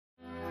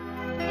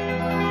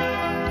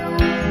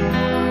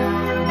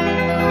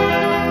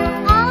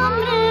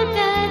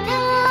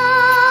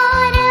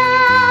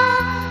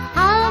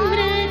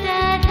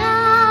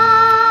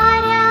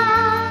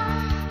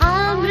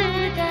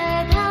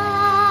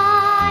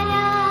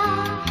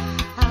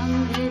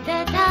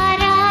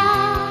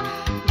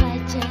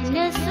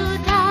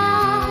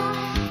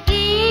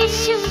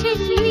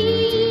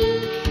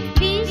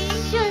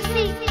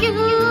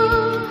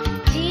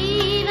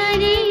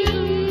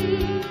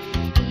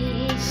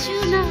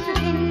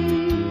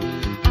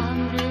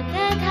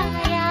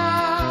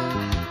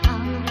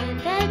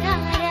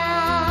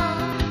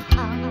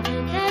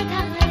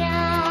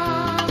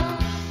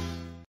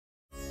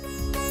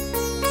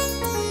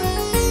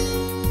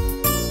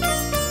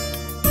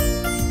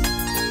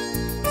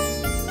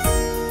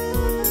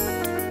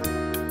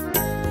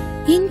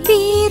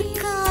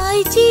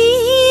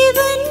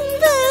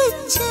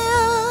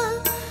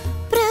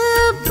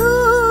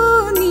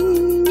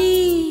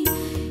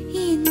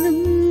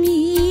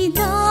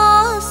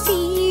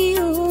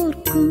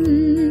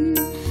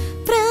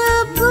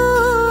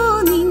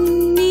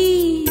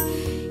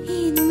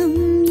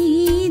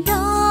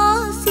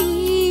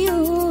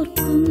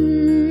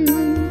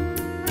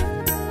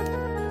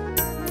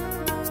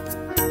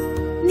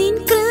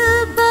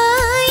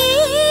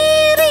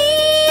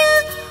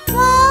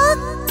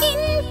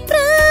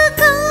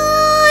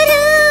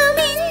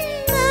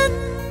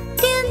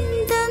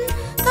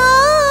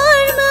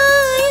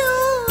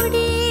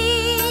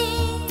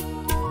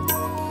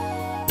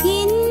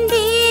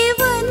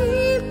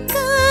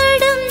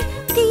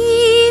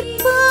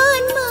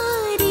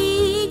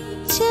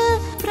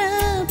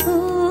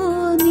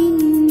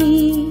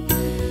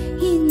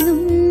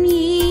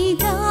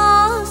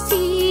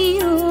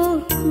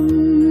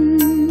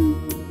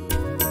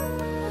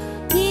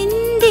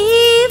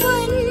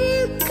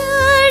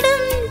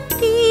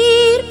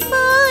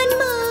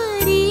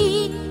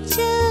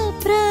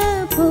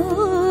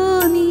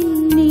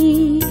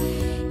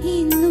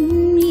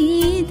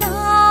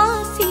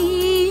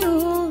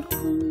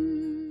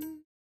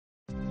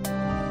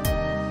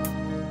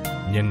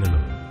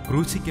ഞങ്ങളും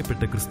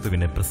ക്രൂശിക്കപ്പെട്ട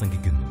ക്രിസ്തുവിനെ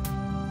പ്രസംഗിക്കുന്നു.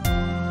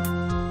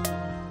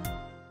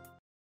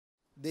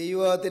 ദൈവ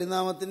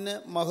തിരുനാമത്തിന്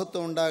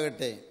മഹത്വം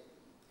ഉണ്ടാകട്ടെ.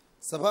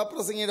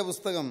 സഭാപ്രസംഗിയുടെ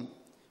പുസ്തകം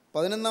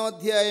 11-ാം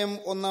അധ്യായം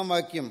 1-ാം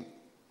വാക്യം.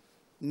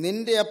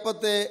 നിന്റെ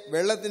അപ്പത്തെ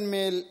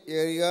വെള്ളത്തിന്മേൽ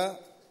എറിയുക,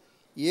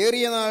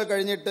 ഏറിയ നാൾ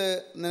കഴിഞ്ഞിട്ട്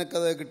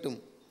നിനക്കത് കിട്ടും.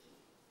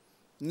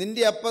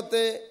 നിന്റെ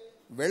അപ്പത്തെ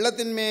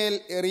വെള്ളത്തിന്മേൽ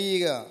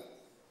എറിയുക,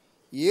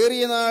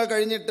 ഏറിയ നാൾ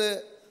കഴിഞ്ഞിട്ട്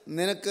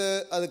നിനക്ക്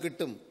അത്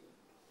കിട്ടും.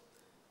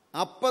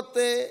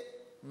 അപ്പത്തെ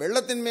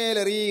വെള്ളത്തിന്മേൽ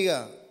എറിയുക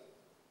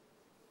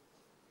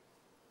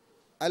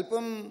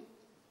അല്പം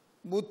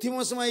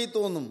ബുദ്ധിമോശമായി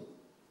തോന്നും.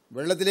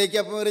 വെള്ളത്തിലേക്ക്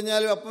അപ്പം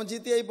എറിഞ്ഞാലും അപ്പം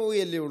ചീത്തയായി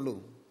പോവുകയല്ലേ ഉള്ളൂ.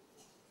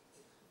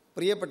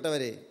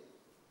 പ്രിയപ്പെട്ടവരെ,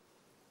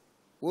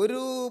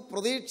 ഒരു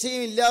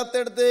പ്രതീക്ഷയും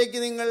ഇല്ലാത്തയിടത്തേക്ക്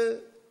നിങ്ങൾ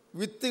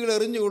വിത്തുകൾ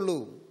എറിഞ്ഞുകൊള്ളൂ.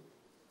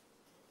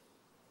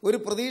 ഒരു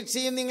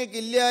പ്രതീക്ഷയും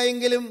നിങ്ങൾക്കില്ല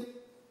എങ്കിലും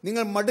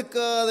നിങ്ങൾ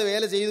മടുക്കാതെ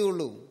വേല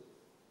ചെയ്തുകൊള്ളൂ.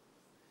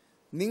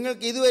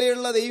 നിങ്ങൾക്ക്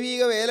ഇതുവരെയുള്ള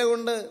ദൈവിക വേല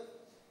കൊണ്ട്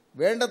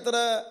വേണ്ടത്ര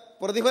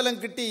പ്രതിഫലം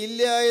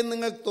കിട്ടിയില്ല എന്ന്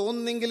നിങ്ങൾ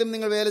തോന്നുന്നെങ്കിലും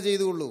നിങ്ങൾ വേല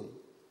ചെയ്തുകൊള്ളൂ.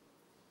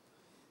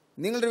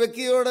 നിങ്ങളുടെ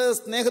വ്യക്തിയോട്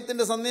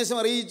സ്നേഹത്തിൻ്റെ സന്ദേശം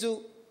അറിയിച്ചു,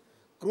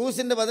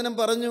 ക്രൂശിൻ്റെ വചനം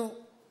പറഞ്ഞു,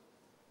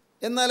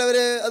 എന്നാൽ അവർ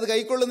അത്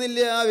കൈക്കൊള്ളുന്നില്ല,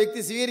 ആ വ്യക്തി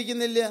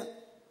സ്വീകരിക്കുന്നില്ല.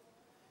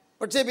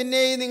 പക്ഷേ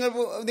പിന്നെയും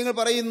നിങ്ങൾ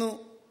പറയുന്നു,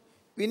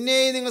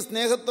 പിന്നെയും നിങ്ങൾ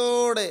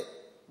സ്നേഹത്തോടെ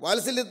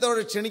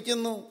വാത്സല്യത്തോടെ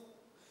ക്ഷണിക്കുന്നു,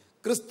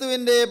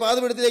 ക്രിസ്തുവിൻ്റെ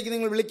പാദപീഠത്തിലേക്ക്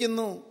നിങ്ങൾ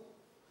വിളിക്കുന്നു.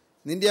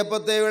 നിന്റെ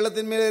അപ്പത്തെ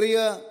വെള്ളത്തിന്മേൽ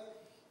എറിയുക,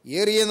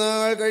 ഏറിയ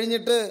നാൾ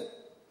കഴിഞ്ഞിട്ട്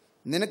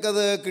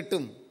നിനക്കത്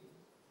കിട്ടും.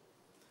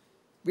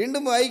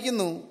 വീണ്ടും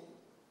വായിക്കുന്നു,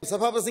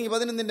 സഭാപ്രസംഗി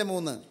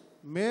 11:3.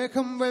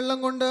 മേഘം വെള്ളം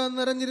കൊണ്ട്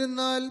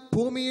നിറഞ്ഞിരുന്നാൽ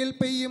ഭൂമിയിൽ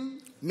പെയ്യും.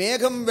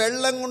 മേഘം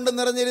വെള്ളം കൊണ്ട്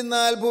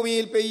നിറഞ്ഞിരുന്നാൽ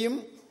ഭൂമിയിൽ പെയ്യും.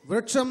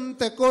 വൃക്ഷം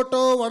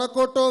തെക്കോട്ടോ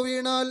വടക്കോട്ടോ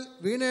വീണാൽ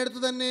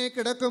വീണെടുത്ത് തന്നെ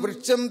കിടക്കും.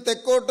 വൃക്ഷം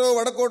തെക്കോട്ടോ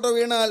വടക്കോട്ടോ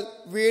വീണാൽ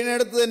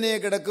വീണെടുത്ത് തന്നെ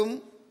കിടക്കും.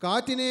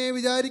 കാറ്റിനെ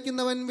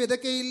വിചാരിക്കുന്നവൻ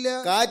വിതയ്ക്കയില്ല.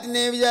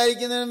 കാറ്റിനെ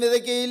വിചാരിക്കുന്നവൻ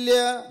വിതയ്ക്കയില്ല.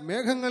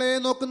 മേഘങ്ങളെ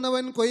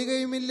നോക്കുന്നവൻ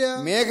കൊയ്യുകയുമില്ല.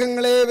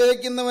 മേഘങ്ങളെ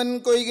വിതയ്ക്കുന്നവൻ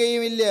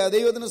കൊയ്യുകയുമില്ല.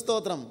 ദൈവത്തിന്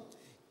സ്തോത്രം.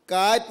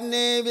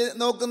 കാറ്റിനെ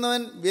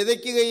നോക്കുന്നവൻ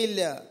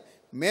വിതയ്ക്കുകയില്ല,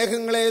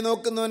 മേഘങ്ങളെ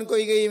നോക്കുന്നവൻ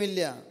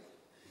കൊയ്യുകയുമില്ല.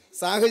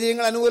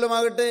 സാഹചര്യങ്ങൾ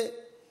അനുകൂലമാകട്ടെ,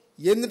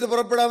 എന്നിട്ട്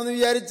പുറപ്പെടാമെന്ന്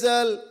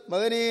വിചാരിച്ചാൽ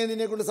മകനെ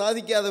നിന്നെക്കൊണ്ട്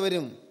സാധിക്കാതെ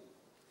വരും.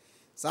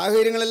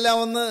 സാഹചര്യങ്ങളെല്ലാം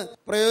ഒന്ന്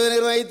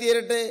പ്രയോജനകരമായി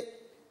തീരട്ടെ,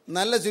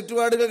 നല്ല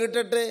ചുറ്റുപാടുകൾ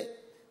കിട്ടട്ടെ,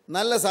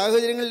 നല്ല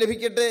സാഹചര്യങ്ങൾ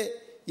ലഭിക്കട്ടെ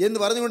എന്ന്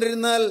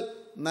പറഞ്ഞുകൊണ്ടിരുന്നാൽ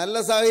നല്ല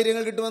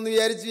സാഹചര്യങ്ങൾ കിട്ടുമെന്ന്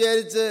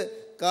വിചാരിച്ച്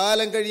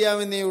കാലം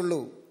കഴിയാമെന്നേ ഉള്ളൂ.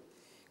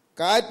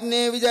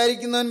 കാറ്റിനെ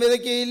വിചാരിക്കുന്നവൻ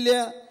വിതയ്ക്കയില്ല,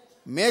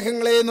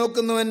 മേഘങ്ങളെ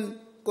നോക്കുന്നവൻ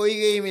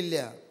കൊയ്യുകയുമില്ല.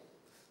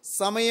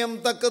 സമയം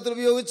തക്കത്തിൽ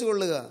ഉപയോഗിച്ചു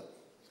കൊള്ളുക.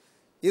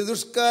 ഇത്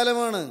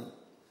ദുഷ്കാലമാണ്.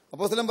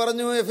 അപ്പോസ്തലൻ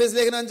പറഞ്ഞു, എഫേസ്യ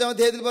ലേഖനം 5-ാം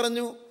അധ്യായത്തിൽ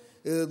പറഞ്ഞു,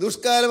 ഇത്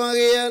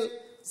ദുഷ്കാലമാകയാൽ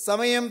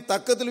സമയം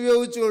തക്കത്തിൽ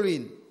ഉപയോഗിച്ചു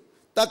കൊള്ളുവീൻ.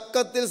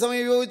 തക്കത്തിൽ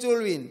സമയം ഉപയോഗിച്ചു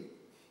കൊള്ളുവീൻ.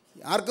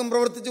 ആർക്കും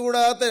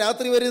പ്രവർത്തിച്ചുകൂടാത്ത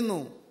രാത്രി വരുന്നു.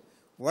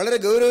 വളരെ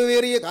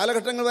ഗൗരവമേറിയ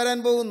കാലഘട്ടങ്ങൾ വരാൻ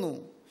പോകുന്നു.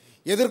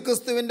 എതിർ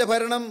ക്രിസ്തുവിൻ്റെ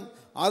ഭരണം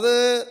അത്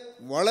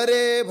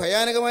വളരെ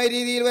ഭയാനകമായ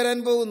രീതിയിൽ വരാൻ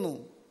പോകുന്നു.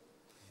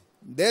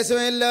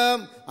 ദേശമെല്ലാം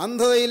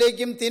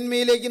അന്ധതയിലേക്കും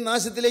തിന്മയിലേക്കും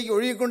നാശത്തിലേക്കും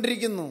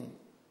ഒഴുകിക്കൊണ്ടിരിക്കുന്നു.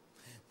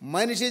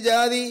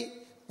 മനുഷ്യജാതി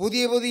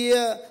പുതിയ പുതിയ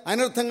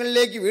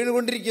അനർത്ഥങ്ങളിലേക്ക്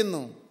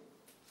വീണുകൊണ്ടിരിക്കുന്നു.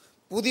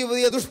 പുതിയ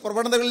പുതിയ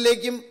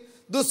ദുഷ്പ്രവണതകളിലേക്കും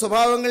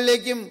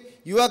ദുസ്വഭാവങ്ങളിലേക്കും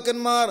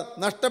യുവാക്കന്മാർ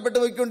നഷ്ടപ്പെട്ടു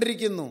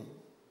പോയിക്കൊണ്ടിരിക്കുന്നു.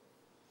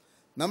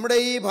 നമ്മുടെ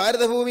ഈ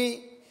ഭാരതഭൂമി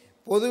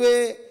പൊതുവെ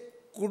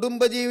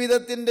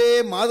കുടുംബജീവിതത്തിൻ്റെ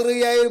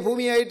മാതൃകയായ ഒരു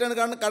ഭൂമിയായിട്ടാണ്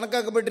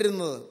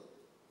കണക്കാക്കപ്പെട്ടിരുന്നത്.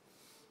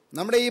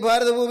 നമ്മുടെ ഈ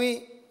ഭാരതഭൂമി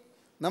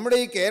നമ്മുടെ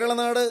ഈ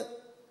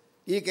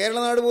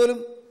കേരളനാട് പോലും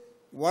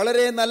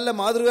വളരെ നല്ല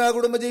മാതൃകാ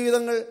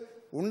കുടുംബജീവിതങ്ങൾ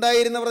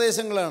ഉണ്ടായിരുന്ന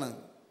പ്രദേശങ്ങളാണ്.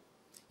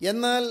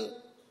 എന്നാൽ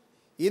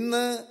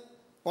ഇന്ന്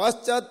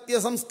പാശ്ചാത്യ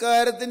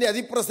സംസ്കാരത്തിൻ്റെ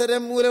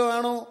അതിപ്രസരം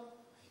മൂലമാണോ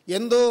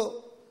എന്തോ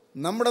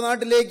നമ്മുടെ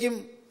നാട്ടിലേക്കും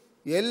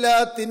എല്ലാ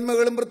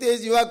തിന്മകളും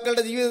പ്രത്യേകിച്ച്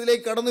യുവാക്കളുടെ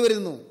ജീവിതത്തിലേക്ക് കടന്നു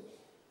വരുന്നു.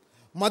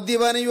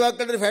 മദ്യപാന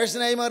യുവാക്കളുടെ ഒരു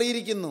ഫാഷനായി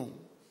മാറിയിരിക്കുന്നു.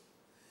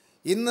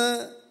 ഇന്ന്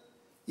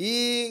ഈ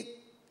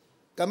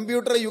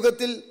കമ്പ്യൂട്ടർ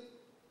യുഗത്തിൽ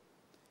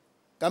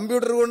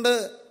കമ്പ്യൂട്ടർ കൊണ്ട്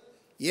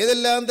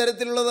ഏതെല്ലാം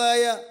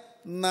തരത്തിലുള്ളതായ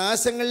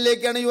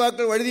നാശങ്ങളിലേക്കാണ്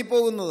യുവാക്കൾ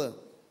വഴുതിപ്പോകുന്നത്.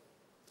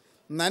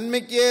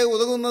 നന്മയ്ക്ക്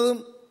ഉതകുന്നതും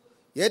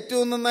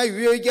ഏറ്റവും നന്നായി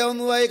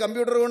ഉപയോഗിക്കാവുന്നതുമായ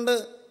കമ്പ്യൂട്ടർ കൊണ്ട്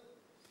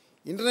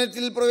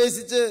ഇൻ്റർനെറ്റിൽ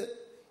പ്രവേശിച്ച്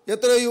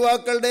എത്രയോ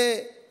യുവാക്കളുടെ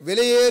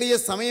വിലയേറിയ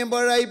സമയം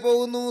പാഴായി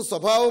പോകുന്നു,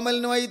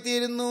 സ്വഭാവമലിനമായി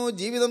തീരുന്നു,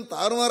 ജീവിതം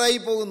താറുമാറായി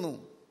പോകുന്നു.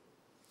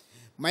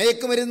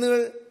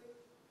 മയക്കുമരുന്നുകൾ,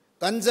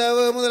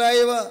 കഞ്ചാവ്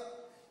മുതലായവ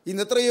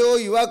ഇന്ന് എത്രയോ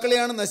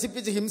യുവാക്കളെയാണ്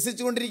നശിപ്പിച്ച്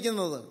ഹിംസിച്ചു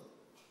കൊണ്ടിരിക്കുന്നത്.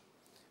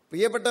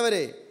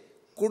 പ്രിയപ്പെട്ടവരെ,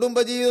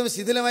 കുടുംബജീവിതം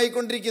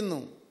ശിഥിലമായിക്കൊണ്ടിരിക്കുന്നു.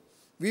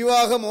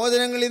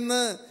 വിവാഹമോചനങ്ങൾ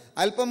ഇന്ന്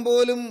അല്പം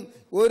പോലും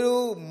ഒരു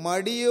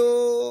മടിയോ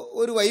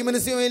ഒരു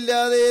വൈമനസ്യമോ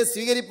ഇല്ലാതെ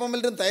സ്വീകരിപ്പാൻ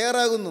പലരും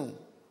തയ്യാറാകുന്നു.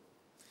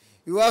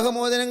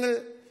 വിവാഹമോചനങ്ങൾ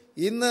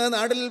ഇന്ന്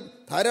നാട്ടിൽ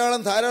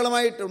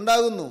ധാരാളമായിട്ട്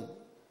ഉണ്ടാകുന്നു.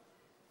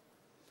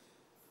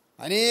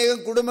 അനേകം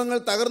കുടുംബങ്ങൾ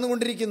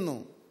തകർന്നുകൊണ്ടിരിക്കുന്നു.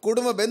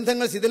 കുടുംബ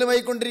ബന്ധങ്ങൾ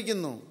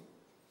ശിഥിലമായിക്കൊണ്ടിരിക്കുന്നു.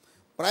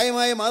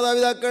 പ്രായമായ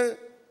മാതാപിതാക്കൾ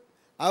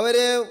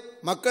അവരെ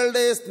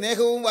മക്കളുടെ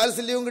സ്നേഹവും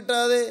വാത്സല്യവും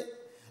കിട്ടാതെ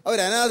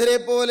അവരനാഥരെ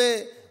പോലെ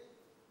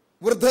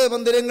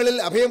വൃദ്ധമന്ദിരങ്ങളിൽ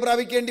അഭയം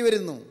പ്രാപിക്കേണ്ടി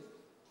വരുന്നു.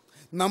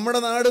 നമ്മുടെ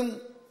നാടും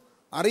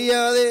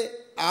അറിയാതെ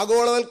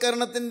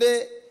ആഗോളവൽക്കരണത്തിൻ്റെ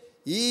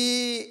ഈ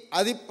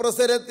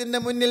അതിപ്രസരത്തിൻ്റെ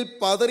മുന്നിൽ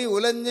പതറി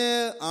ഉലഞ്ഞ്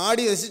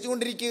ആടി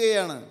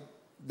നശിച്ചുകൊണ്ടിരിക്കുകയാണ്.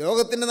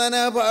 ലോകത്തിൻ്റെ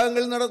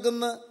നാനാഭാഗങ്ങളിൽ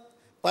നടക്കുന്ന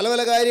പല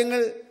പല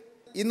കാര്യങ്ങൾ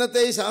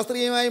ഇന്നത്തെ ഈ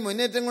ശാസ്ത്രീയമായ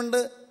മുന്നേറ്റം കൊണ്ട്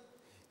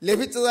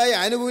ലഭിച്ചതായ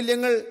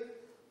ആനുകൂല്യങ്ങൾ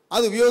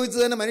അതുപയോഗിച്ച്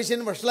തന്നെ മനുഷ്യൻ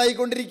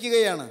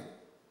വഷളായിക്കൊണ്ടിരിക്കുകയാണ്.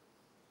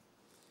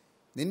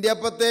 നിന്റെ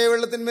അപ്പത്തെ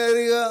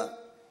വെള്ളത്തിന്മേറിയുക,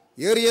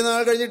 ഏറിയ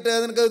നാൾ കഴിഞ്ഞിട്ട്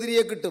നിനക്ക്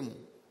തിരികെ കിട്ടും.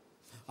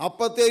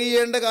 അപ്പത്തെ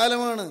എറിയേണ്ട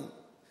കാലമാണ്,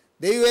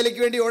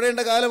 ദൈവവേലയ്ക്ക് വേണ്ടി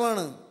ഓടേണ്ട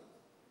കാലമാണ്.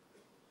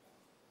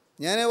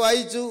 ഞാൻ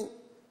വായിച്ചു,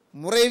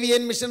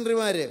 മൊറേവിയൻ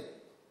മിഷണറിമാർ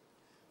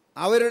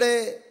അവരുടെ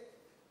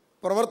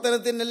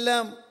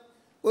പ്രവർത്തനത്തിനെല്ലാം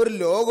ഒരു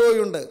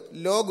ലോഗോയുണ്ട്.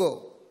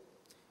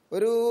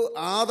 ഒരു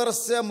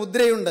ആദർശ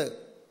മുദ്രയുണ്ട്.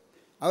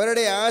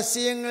 അവരുടെ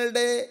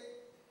ആശയങ്ങളുടെ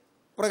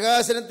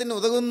പ്രകാശനത്തിന്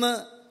ഉതകുന്ന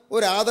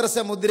ഒരു ആദർശ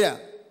മുദ്ര.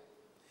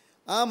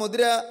 ആ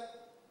മുദ്ര,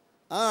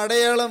 ആ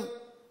അടയാളം,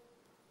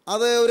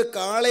 അത് ഒരു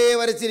കാളയെ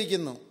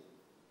വരച്ചിരിക്കുന്നു.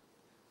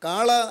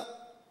 കാള,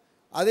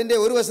 അതിൻ്റെ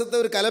ഒരു വശത്തെ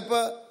ഒരു കലപ്പ,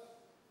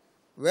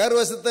 വേറൊരു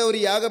വശത്തെ ഒരു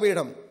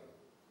യാഗപീഠം.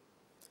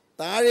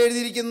 താഴെ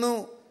എഴുതിയിരിക്കുന്നു,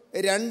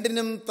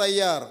 രണ്ടിനും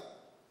തയ്യാർ.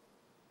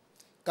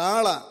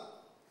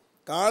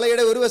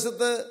 കാളയുടെ ഒരു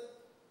വശത്ത്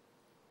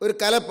ഒരു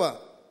കലപ്പ,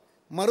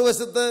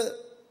 മറുവശത്ത്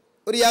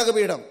ഒരു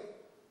യാഗപീഠം.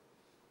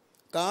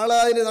 കാള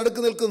അതിൻ്റെ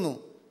നടുക്ക് നിൽക്കുന്നു.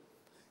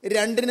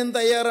 രണ്ടിനും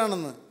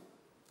തയ്യാറാണെന്ന്,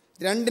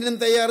 രണ്ടിനും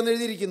തയ്യാറെന്ന്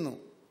എഴുതിയിരിക്കുന്നു.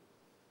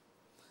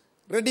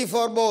 റെഡി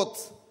ഫോർ ബോത്ത്,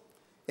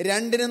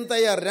 രണ്ടിനും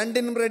തയ്യാർ,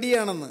 രണ്ടിനും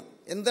റെഡിയാണെന്ന്.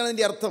 എന്താണ്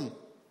അതിൻ്റെ അർത്ഥം?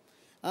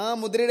 ആ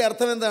മുദ്രയുടെ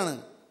അർത്ഥം എന്താണ്?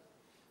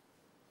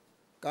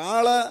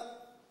 കാള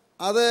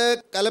അത്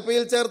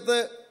കലപ്പയിൽ ചേർത്ത്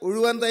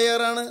ഉഴുവാൻ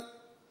തയ്യാറാണ്.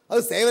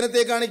 അത്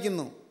സേവനത്തെ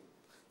കാണിക്കുന്നു.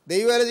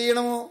 ദൈവവേല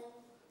ചെയ്യണമോ,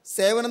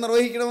 സേവനം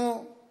നിർവഹിക്കണമോ,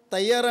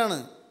 തയ്യാറാണ്.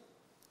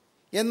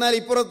 എന്നാൽ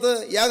ഇപ്പുറത്ത്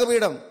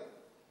യാഗപീഠം,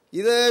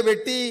 ഇത്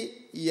വെട്ടി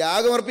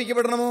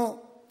യാഗമർപ്പിക്കപ്പെടണമോ,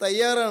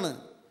 തയ്യാറാണ്.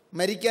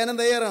 മരിക്കാനും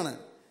തയ്യാറാണ്.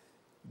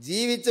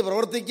 ജീവിച്ച്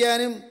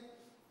പ്രവർത്തിക്കാനും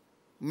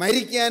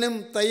മരിക്കാനും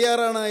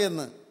തയ്യാറാണ്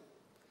എന്ന്.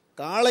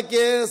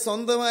 കാളയ്ക്ക്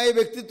സ്വന്തമായ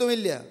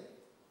വ്യക്തിത്വമില്ല,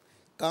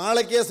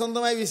 കാളയ്ക്ക്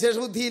സ്വന്തമായ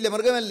വിശേഷബുദ്ധിയില്ല,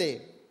 മൃഗമല്ലേ.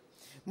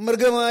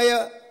 മൃഗമായ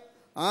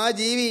ആ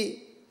ജീവി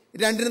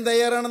രണ്ടിനും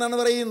തയ്യാറാണെന്നാണ്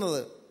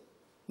പറയുന്നത്.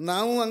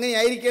 നാമും അങ്ങനെ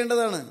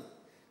ആയിരിക്കേണ്ടതാണ്.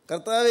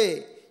 കർത്താവേ,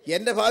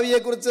 എൻ്റെ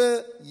ഭാവിയെക്കുറിച്ച്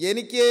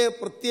എനിക്ക്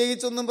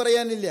പ്രത്യേകിച്ചൊന്നും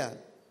പറയാനില്ല,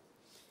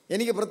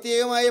 എനിക്ക്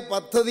പ്രത്യേകമായ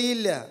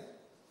പദ്ധതിയില്ല.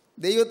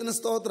 ദൈവത്തിന്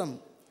സ്തോത്രം.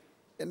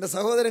 എൻ്റെ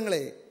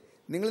സഹോദരങ്ങളെ,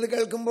 നിങ്ങളിത്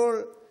കേൾക്കുമ്പോൾ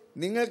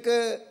നിങ്ങൾക്ക്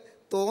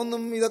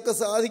തോന്നും ഇതൊക്കെ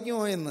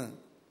സാധിക്കുമോ എന്ന്.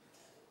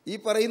 ഈ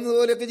പറയുന്നത്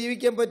പോലെയൊക്കെ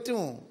ജീവിക്കാൻ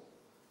പറ്റുമോ?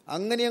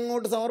 അങ്ങനെ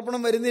അങ്ങോട്ട്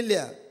സമർപ്പണം വരുന്നില്ല.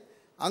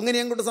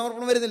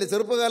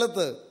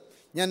 ചെറുപ്പകാലത്ത്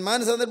ഞാൻ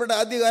മാനസാന്തരപ്പെട്ട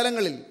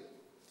ആദ്യകാലങ്ങളിൽ,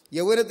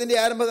 യൗവനത്തിൻ്റെ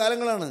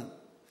ആരംഭകാലങ്ങളാണ്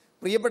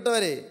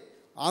പ്രിയപ്പെട്ടവരെ.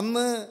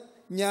 അന്ന്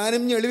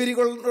ഞാനും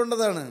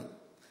ഞെളിവിരിക്കൊണ്ടതാണ്.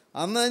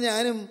 അന്ന്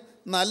ഞാനും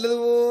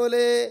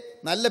നല്ലതുപോലെ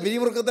നല്ല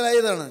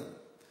പിരിമുറുക്കത്തിലായതാണ്.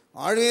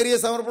 ആഴമേറിയ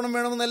സമർപ്പണം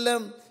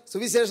വേണമെന്നെല്ലാം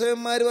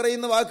സുവിശേഷകന്മാർ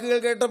പറയുന്ന വാക്കുകൾ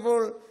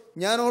കേട്ടപ്പോൾ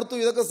ഞാൻ ഓർത്തു,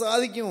 ഇതൊക്കെ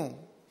സാധിക്കുമോ?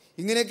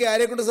 ഇങ്ങനെയൊക്കെ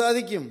ആരെക്കൊണ്ട്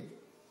സാധിക്കും?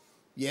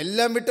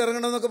 എല്ലാം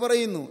വിട്ടിറങ്ങണമെന്നൊക്കെ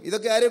പറയുന്നു.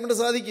 ഇതൊക്കെ ആരെക്കൊണ്ട്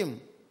സാധിക്കും?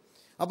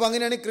 അപ്പോൾ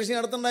അങ്ങനെയാണെങ്കിൽ കൃഷി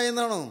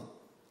നടത്തണ്ടായെന്നാണോ?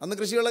 അന്ന്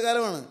കൃഷിയുള്ള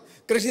കാലമാണ്.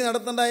 കൃഷി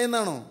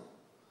നടത്തണ്ടായെന്നാണോ?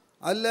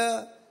 അല്ല,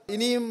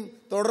 ഇനിയും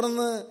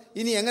തുടർന്ന്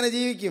ഇനി എങ്ങനെ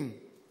ജീവിക്കും?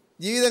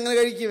 ജീവിതം എങ്ങനെ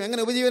കഴിക്കും?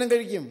 എങ്ങനെ ഉപജീവനം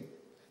കഴിക്കും?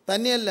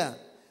 തന്നെയല്ല.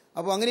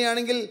 അപ്പോൾ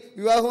അങ്ങനെയാണെങ്കിൽ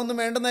വിവാഹമൊന്നും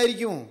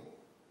വേണ്ടെന്നായിരിക്കുമോ?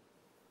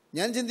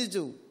 ഞാൻ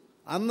ചിന്തിച്ചു.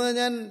 അന്ന്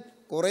ഞാൻ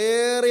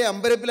കുറേയേറെ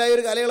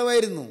അമ്പരപ്പിലായൊരു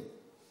കാലയളവായിരുന്നു.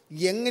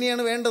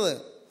 എങ്ങനെയാണ് വേണ്ടത്?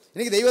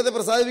 എനിക്ക് ദൈവത്തെ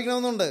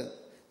പ്രസാദിപ്പിക്കണമെന്നുണ്ട്,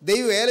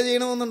 ദൈവ വേല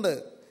ചെയ്യണമെന്നുണ്ട്,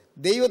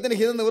 ദൈവത്തിൻ്റെ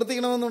ഹിതം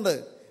നിവർത്തിക്കണമെന്നുണ്ട്.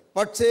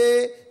 പക്ഷേ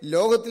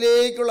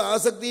ലോകത്തിലേക്കുള്ള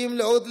ആസക്തിയും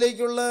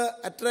ലോകത്തിലേക്കുള്ള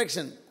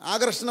അട്രാക്ഷൻ,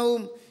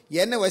 ആകർഷണവും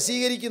എന്നെ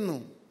വശീകരിക്കുന്നു,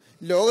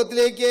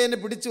 ലോകത്തിലേക്ക് എന്നെ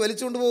പിടിച്ച്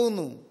വലിച്ചുകൊണ്ട്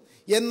പോകുന്നു.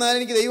 എന്നാൽ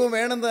എനിക്ക് ദൈവം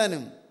വേണം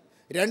താനും.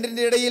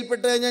 രണ്ടിൻ്റെ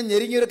ഇടയിൽപ്പെട്ട് ഞാൻ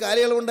ഞെരുങ്ങിയൊരു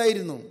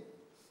കാലയളവുണ്ടായിരുന്നു.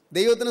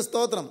 ദൈവത്തിന്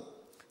സ്തോത്രം.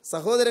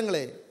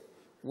 സഹോദരങ്ങളെ,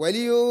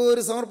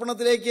 വലിയൊരു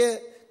സമർപ്പണത്തിലേക്ക്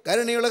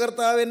കരുണയുള്ള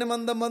കർത്താവ് എന്നെ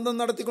മന്ദം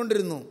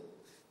നടത്തിക്കൊണ്ടിരുന്നു.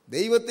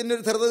 ദൈവത്തിൻ്റെ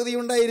ഒരു ധൃതഗതി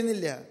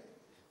ഉണ്ടായിരുന്നില്ല.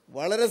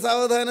 വളരെ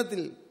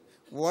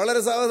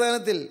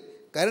സാവധാനത്തിൽ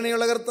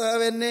കരുണയുള്ള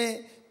കർത്താവ് എന്നെ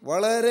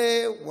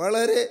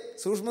വളരെ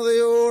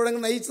സൂക്ഷ്മതയോടെ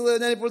നയിച്ചത്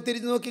ഞാനിപ്പോൾ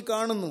തിരിഞ്ഞു നോക്കി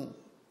കാണുന്നു.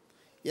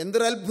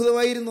 എന്തൊരു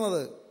അത്ഭുതമായിരുന്നു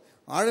അത്!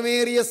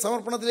 ആഴമേറിയ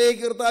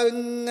സമർപ്പണത്തിലേക്ക് കർത്താവ്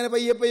ഇങ്ങനെ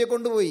പയ്യെ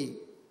കൊണ്ടുപോയി.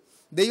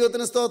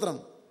 ദൈവത്തിന് സ്തോത്രം.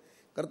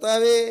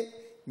 കർത്താവേ,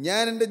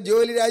 ഞാൻ എൻ്റെ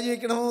ജോലി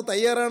രാജിവെക്കണമോ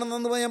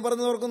തയ്യാറാണെന്ന് ഞാൻ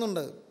പറഞ്ഞു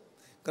ഓർക്കുന്നുണ്ട്.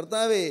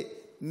 കർത്താവേ,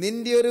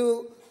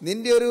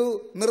 നിൻ്റെ ഒരു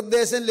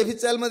നിർദ്ദേശം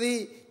ലഭിച്ചാൽ മതി,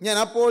 ഞാൻ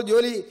അപ്പോൾ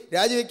ജോലി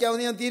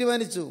രാജിവെക്കാമെന്ന് ഞാൻ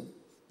തീരുമാനിച്ചു.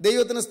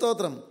 ദൈവത്തിന്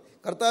സ്തോത്രം.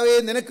 കർത്താവേ,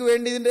 നിനക്ക്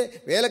വേണ്ടി ഇതിൻ്റെ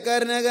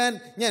വേലക്കാരനാകാൻ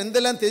ഞാൻ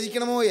എന്തെല്ലാം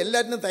ത്യജിക്കണമോ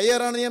എല്ലാറ്റിനും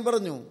തയ്യാറാണെന്ന് ഞാൻ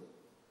പറഞ്ഞു.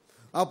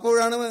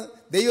 അപ്പോഴാണ്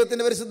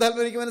ദൈവത്തിൻ്റെ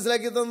പരിശുദ്ധാത്മാവ് എനിക്ക്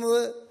മനസ്സിലാക്കി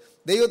തന്നത്.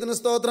 ദൈവത്തിന്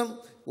സ്തോത്രം.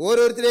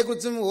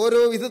 ഓരോരുത്തരെക്കുറിച്ചും ഓരോ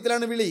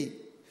വിധത്തിലാണ് വിളി.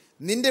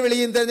 നിൻ്റെ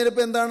വിളിയും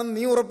തിരഞ്ഞെടുപ്പ് എന്താണെന്ന്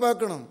നീ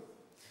ഉറപ്പാക്കണം.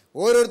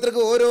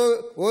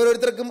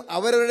 ഓരോരുത്തർക്കും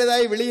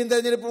അവരവരുടേതായ വിളിയും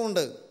തിരഞ്ഞെടുപ്പും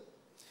ഉണ്ട്.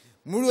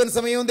 മുഴുവൻ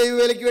സമയവും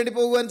ദൈവവേലയ്ക്ക് വേണ്ടി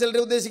പോകുവാൻ ചിലരെ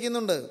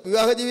ഉദ്ദേശിക്കുന്നുണ്ട്.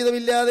 വിവാഹ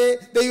ജീവിതമില്ലാതെ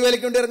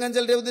ദൈവവേലയ്ക്ക് വേണ്ടി ഇറങ്ങാൻ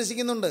ചിലരെ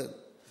ഉദ്ദേശിക്കുന്നുണ്ട്.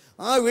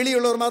 ആ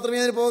വിളിയുള്ളവർ മാത്രമേ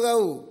അതിന്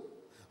പോകാവൂ.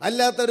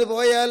 അല്ലാത്തവർ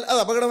പോയാൽ അത്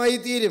അപകടമായി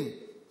തീരും.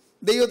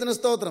 ദൈവത്തിന്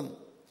സ്തോത്രം.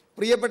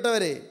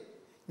 പ്രിയപ്പെട്ടവരെ,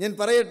 ഞാൻ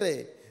പറയട്ടെ,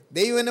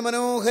 ദൈവം എന്നെ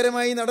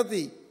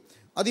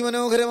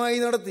അതിമനോഹരമായി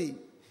നടത്തി.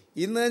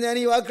 ഇന്ന് ഞാൻ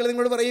ഈ വാക്കുകൾ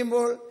നിങ്ങളോട്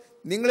പറയുമ്പോൾ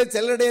നിങ്ങളിൽ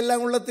ചിലരുടെ എല്ലാം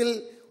ഉള്ളത്തിൽ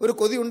ഒരു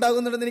കൊതി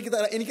ഉണ്ടാകുന്നുണ്ടെന്ന്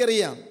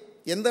എനിക്കറിയാം.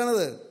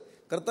 എന്താണത്?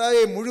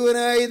 കർത്താവെ,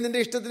 മുഴുവനായി നിൻ്റെ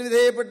ഇഷ്ടത്തിന്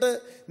വിധേയപ്പെട്ട്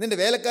നിൻ്റെ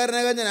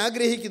വേലക്കാരനാകാൻ ഞാൻ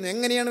ആഗ്രഹിക്കുന്നു.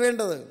 എങ്ങനെയാണ്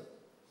വേണ്ടത്?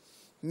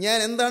 ഞാൻ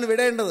എന്താണ്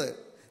വിടേണ്ടത്?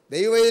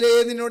 ദൈവവേലയെ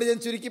നിന്നോട് ഞാൻ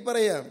ചുരുക്കി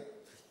പറയാം.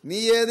 നീ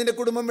നിൻ്റെ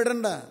കുടുംബം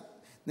വിടണ്ട,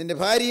 നിൻ്റെ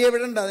ഭാര്യയെ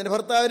വിടണ്ട, നിൻ്റെ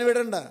ഭർത്താവിനെ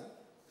വിടണ്ട,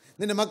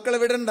 നിൻ്റെ മക്കളെ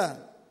വിടണ്ട,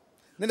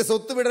 നിൻ്റെ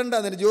സ്വത്ത് വിടണ്ട,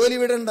 നിൻ്റെ ജോലി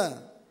വിടണ്ട.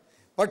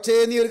 പക്ഷേ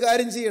നീ ഒരു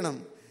കാര്യം ചെയ്യണം.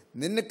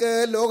 നിനക്ക്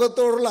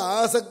ലോകത്തോടുള്ള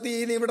ആസക്തി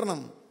നീ വിടണം.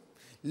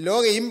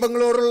 ലോക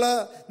ഇമ്പങ്ങളോടുള്ള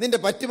നിൻ്റെ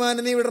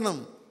പറ്റുമാനം നീ വിടണം.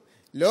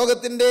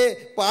 ലോകത്തിൻ്റെ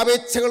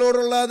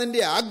പാപേച്ഛകളോടുള്ള നിൻ്റെ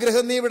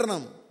ആഗ്രഹം നീ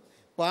വിടണം.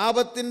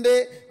 പാപത്തിൻ്റെ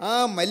ആ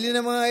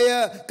മലിനമായ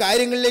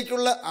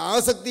കാര്യങ്ങളിലേക്കുള്ള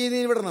ആസക്തി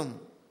നീ വിടണം.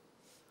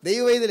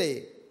 ദൈവവൈതലേ,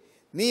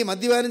 നീ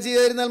മദ്യപാനം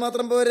ചെയ്തിരുന്നാൽ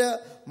മാത്രം പോരാ,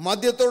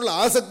 മദ്യത്തോടുള്ള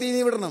ആസക്തി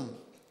നീ വിടണം.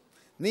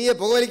 നീ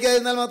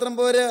പുകവലിക്കാതിരുന്നാൽ മാത്രം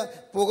പോരാ,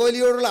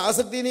 പുകവലിയോടുള്ള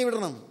ആസക്തി നീ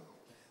വിടണം.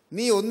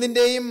 നീ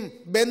ഒന്നിൻ്റെയും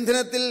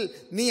ബന്ധനത്തിൽ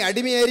നീ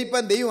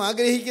അടിമയായിരിക്കാൻ ദൈവം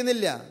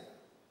ആഗ്രഹിക്കുന്നില്ല.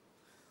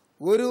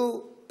 ഒരു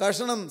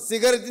കഷണം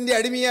സിഗരറ്റിൻ്റെ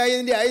അടിമയായി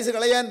നിൻ്റെ ആയുസ്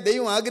കളയാൻ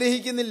ദൈവം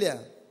ആഗ്രഹിക്കുന്നില്ല.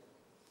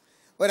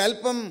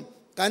 ഒരല്പം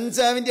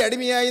കഞ്ചാവിൻ്റെ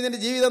അടിമയായി നിൻ്റെ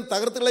ജീവിതം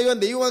തകർത്ത് കളയുവാൻ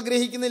ദൈവം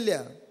ആഗ്രഹിക്കുന്നില്ല.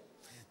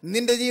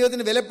 നിൻ്റെ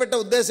ജീവിതത്തിന് വിലപ്പെട്ട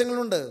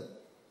ഉദ്ദേശങ്ങളുണ്ട്.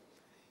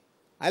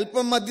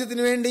 അല്പം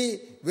മദ്യത്തിന് വേണ്ടി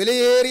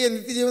വിലയേറിയ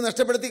നിത്യജീവൻ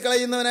നഷ്ടപ്പെടുത്തി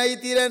കളയുന്നവനായി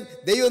തീരാൻ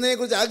ദൈവം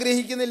അതിനെക്കുറിച്ച്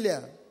ആഗ്രഹിക്കുന്നില്ല.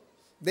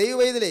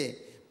 ദൈവവൈതലേ,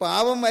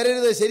 പാപം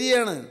വരരുത്,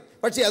 ശരിയാണ്.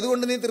 പക്ഷേ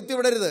അതുകൊണ്ട് നീ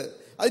തൃപ്തിപ്പെടരുത്.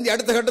 അതിൻ്റെ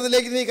അടുത്ത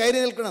ഘട്ടത്തിലേക്ക് നീ കയറി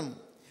നിൽക്കണം.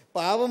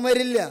 പാപം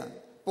വരില്ല,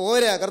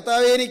 പോരാ.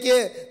 കർത്താവേ, എനിക്ക്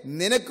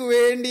നിനക്ക്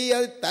വേണ്ടി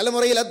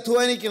തലമുറയിൽ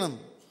അധ്വാനിക്കണം.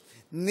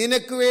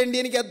 നിനക്ക് വേണ്ടി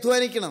എനിക്ക്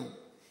അധ്വാനിക്കണം.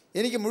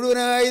 എനിക്ക്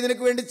മുഴുവനായി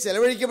നിനക്ക് വേണ്ടി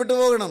ചെലവഴിക്കപ്പെട്ടു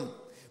പോകണം.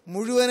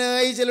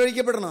 മുഴുവനായി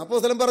ചെലവഴിക്കപ്പെടണം.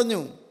 അപ്പോസ്തലൻ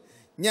പറഞ്ഞു,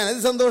 ഞാൻ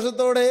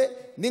അതിസന്തോഷത്തോടെ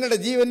നിങ്ങളുടെ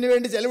ജീവന്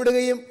വേണ്ടി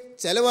ചെലവിടുകയും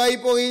ചെലവായി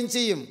പോവുകയും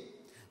ചെയ്യും.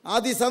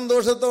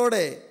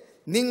 അതിസന്തോഷത്തോടെ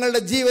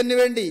നിങ്ങളുടെ ജീവന്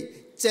വേണ്ടി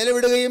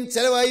ചെലവിടുകയും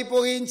ചെലവായി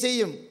പോവുകയും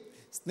ചെയ്യും.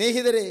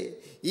 സ്നേഹിതരെ,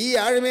 ഈ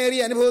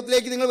ആഴമേറിയ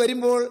അനുഭവത്തിലേക്ക് നിങ്ങൾ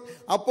വരുമ്പോൾ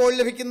അപ്പോൾ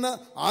ലഭിക്കുന്ന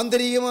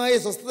ആന്തരികമായ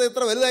സ്വസ്ഥത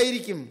എത്ര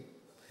വലുതായിരിക്കും.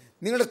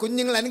 നിങ്ങളുടെ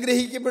കുഞ്ഞുങ്ങൾ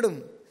അനുഗ്രഹിക്കപ്പെടും.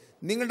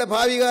 നിങ്ങളുടെ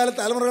ഭാവികാല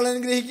തലമുറകൾ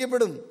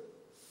അനുഗ്രഹിക്കപ്പെടും.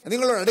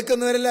 നിങ്ങളോട്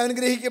അടുക്കുന്നവരെല്ലാം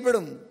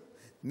അനുഗ്രഹിക്കപ്പെടും.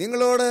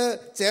 നിങ്ങളോട്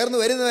ചേർന്ന്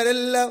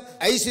വരുന്നവരെല്ലാം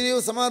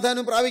ഐശ്വര്യവും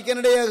സമാധാനവും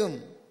പ്രാപിക്കാനിടയാകും.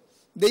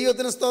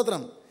 ദൈവത്തിന്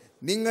സ്തോത്രം.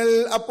 നിങ്ങൾ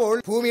അപ്പോൾ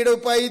ഭൂമിയുടെ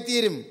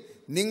ഉപ്പായിത്തീരും.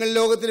 നിങ്ങൾ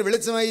ലോകത്തിന്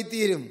വെളിച്ചമായി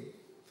തീരും.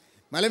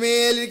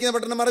 മലമേലിരിക്കുന്ന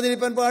പട്ടണം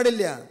മറഞ്ഞിരിക്കാൻ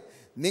പാടില്ല.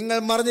 നിങ്ങൾ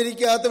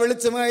മറഞ്ഞിരിക്കാത്ത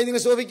വെളിച്ചമായി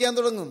നിങ്ങൾ ശോഭിക്കാൻ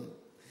തുടങ്ങും.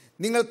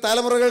 നിങ്ങൾ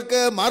തലമുറകൾക്ക്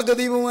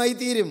മാർഗദീപമായി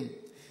തീരും.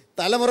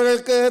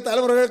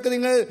 തലമുറകൾക്ക്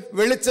നിങ്ങൾ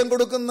വെളിച്ചം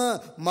കൊടുക്കുന്ന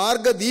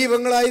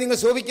മാർഗദീപങ്ങളായി നിങ്ങൾ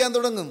ശോഭിക്കാൻ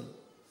തുടങ്ങും.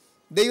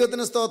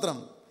 ദൈവത്തിന് സ്തോത്രം.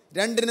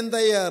 രണ്ടിനും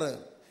തയ്യാറ്.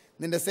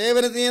 നിന്റെ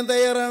സേവനത്തിന് ഞാൻ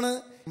തയ്യാറാണ്.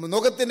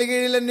 നുകത്തിൻ്റെ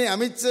കീഴിൽ എന്നെ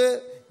അമിച്ച്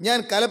ഞാൻ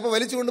കലപ്പ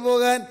വലിച്ചു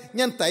കൊണ്ടുപോകാൻ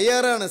ഞാൻ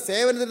തയ്യാറാണ്.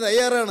 സേവനത്തിന്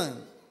തയ്യാറാണ്.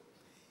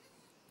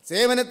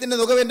 സേവനത്തിൻ്റെ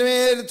നുകം എൻ്റെ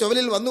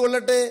ചുവലിൽ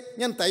വന്നുകൊള്ളട്ടെ,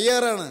 ഞാൻ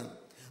തയ്യാറാണ്.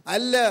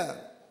 അല്ല,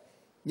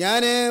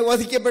 ഞാൻ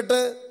വധിക്കപ്പെട്ട്,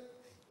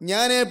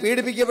 ഞാൻ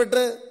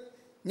പീഡിപ്പിക്കപ്പെട്ട്,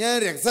 ഞാൻ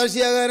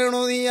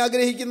രക്തസാക്ഷിയാകാനാണോ നീ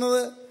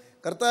ആഗ്രഹിക്കുന്നത്?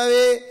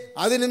 കർത്താവേ,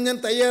 അതിനും ഞാൻ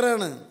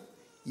തയ്യാറാണ്.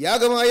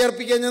 യാഗമായി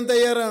അർപ്പിക്കാൻ ഞാൻ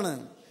തയ്യാറാണ്.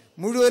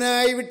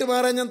 മുഴുവനായി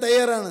വിട്ടുമാറാൻ ഞാൻ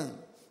തയ്യാറാണ്.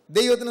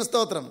 ദൈവത്തിന്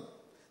സ്തോത്രം.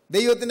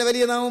 ദൈവത്തിൻ്റെ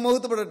വലിയ നാമം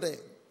മഹത്വപ്പെടട്ടെ.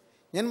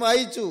 ഞാൻ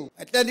വായിച്ചു,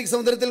 അറ്റ്ലാന്റിക്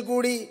സമുദ്രത്തിൽ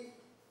കൂടി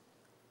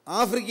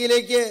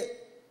ആഫ്രിക്കയിലേക്ക്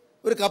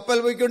ഒരു കപ്പൽ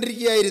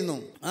പോയിക്കൊണ്ടിരിക്കുകയായിരുന്നു.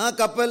 ആ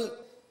കപ്പൽ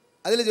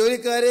അതിൽ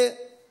ജോലിക്കാർ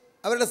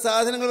അവരുടെ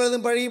സാധനങ്ങൾ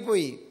വല്ലതും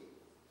പഴകിപ്പോയി.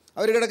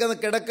 അവർ കിടക്കുന്ന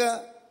കിടക്ക,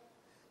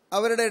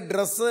 അവരുടെ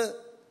ഡ്രസ്സ്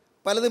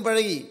പലതും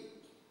പഴകി.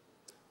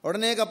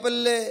 ഉടനെ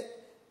കപ്പലിലെ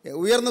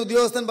ഉയർന്ന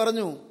ഉദ്യോഗസ്ഥൻ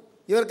പറഞ്ഞു,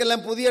 ഇവർക്കെല്ലാം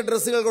പുതിയ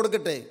ഡ്രസ്സുകൾ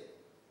കൊടുക്കട്ടെ,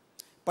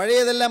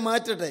 പഴയതെല്ലാം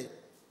മാറ്റട്ടെ,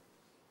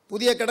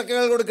 പുതിയ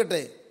കിടക്കകൾ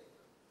കൊടുക്കട്ടെ.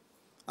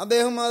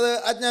 അദ്ദേഹം അത്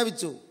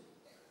ആജ്ഞാപിച്ചു.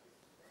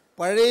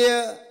 പഴയ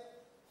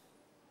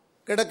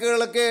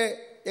കിടക്കകളൊക്കെ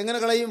എങ്ങനെ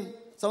കളയും?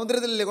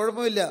 സമുദ്രത്തിലല്ലേ,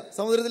 കുഴപ്പമില്ല,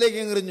 സമുദ്രത്തിലേക്ക്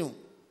എറിഞ്ഞു.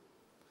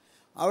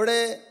 അവിടെ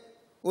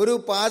ഒരു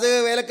പാചക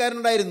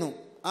വേലക്കാരനുണ്ടായിരുന്നു,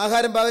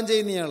 ആഹാരം പാകം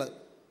ചെയ്യുന്നയാൾ.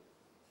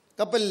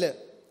 കപ്പലിൽ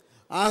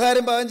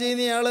ആഹാരം പാകം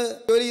ചെയ്യുന്നയാൾ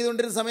ജോലി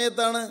ചെയ്തുകൊണ്ടിരുന്ന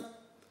സമയത്താണ്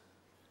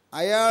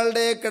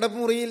അയാളുടെ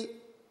കിടപ്പുമുറിയിൽ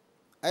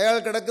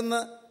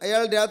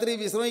അയാൾ രാത്രി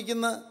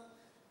വിശ്രമിക്കുന്ന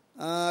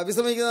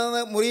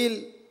മുറിയിൽ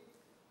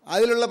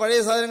അതിലുള്ള പഴയ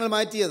സാധനങ്ങൾ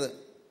മാറ്റിയത്.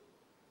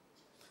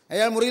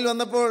 അയാൾ മുറിയിൽ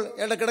വന്നപ്പോൾ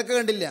അയാളുടെ കിടക്ക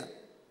കണ്ടില്ല.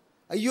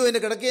 അയ്യോ, എൻ്റെ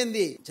കിടക്ക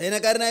എന്തിയെ?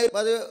 ചൈനക്കാരനായ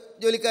പാചക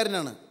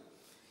ജോലിക്കാരനാണ്.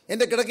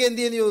 എൻ്റെ കിടക്ക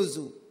എന്തിയെന്ന്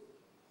ചോദിച്ചു.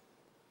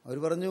 അവർ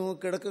പറഞ്ഞു,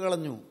 കിടക്ക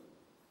കളഞ്ഞു.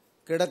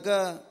 കിടക്ക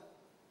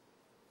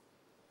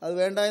അത്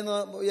വേണ്ട എന്ന്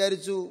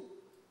വിചാരിച്ചു,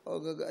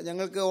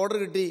 ഞങ്ങൾക്ക് ഓർഡർ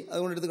കിട്ടി,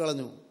 അതുകൊണ്ട് എടുത്ത്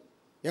കളഞ്ഞു.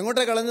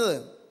 എങ്ങോട്ടാണ് കളഞ്ഞത്?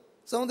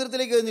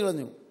 സമുദ്രത്തിലേക്ക് എറിഞ്ഞു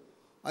കളഞ്ഞു.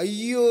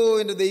 അയ്യോ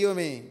എൻ്റെ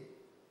ദൈവമേ!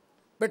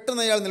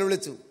 പെട്ടെന്ന് അയാൾ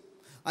നിലവിളിച്ചു,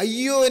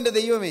 അയ്യോ എൻ്റെ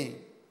ദൈവമേ!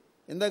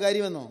 എന്താ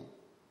കാര്യമെന്നോ?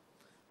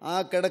 ആ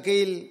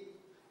കിടക്കയിൽ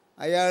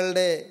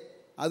അയാളുടെ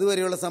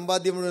അതുവരെയുള്ള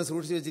സമ്പാദ്യം മുഴുവൻ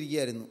സൂക്ഷിച്ചു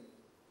വെച്ചിരിക്കുകയായിരുന്നു.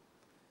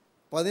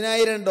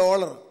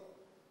 $10,000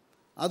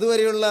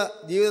 അതുവരെയുള്ള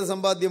ജീവിത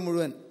സമ്പാദ്യം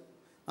മുഴുവൻ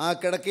ആ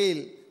കിടക്കയിൽ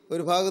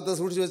ഒരു ഭാഗത്ത്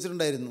സൂക്ഷിച്ചു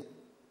വെച്ചിട്ടുണ്ടായിരുന്നു.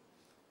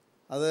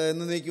 അത്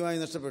എന്നേക്കുമായി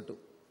നഷ്ടപ്പെട്ടു.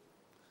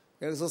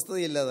 അയാൾക്ക്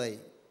സ്വസ്ഥതയില്ലാതായി.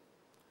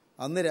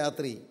 അന്ന്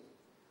രാത്രി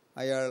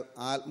അയാൾ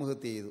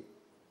ആത്മഹത്യ ചെയ്തു.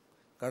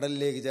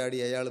 കടലിലേക്ക് ചാടി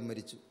അയാളും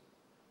മരിച്ചു.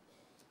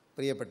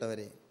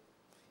 പ്രിയപ്പെട്ടവരെ,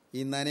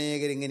 ഇന്ന്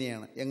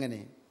അനേകരിങ്ങനെയാണ്.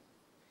 എങ്ങനെ?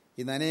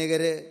 ഇന്ന്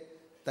അനേകർ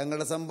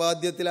തങ്ങളുടെ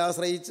സമ്പാദ്യത്തിൽ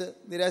ആശ്രയിച്ച്,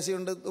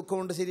 നിരാശയുണ്ട്,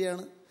 ദുഃഖമുണ്ട്,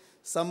 ശരിയാണ്,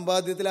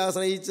 സമ്പാദ്യത്തിൽ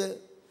ആശ്രയിച്ച്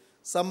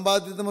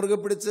സമ്പാദ്യത്തെ മുറുകെ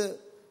പിടിച്ച്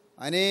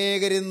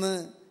അനേകരിന്ന്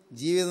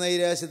ജീവിത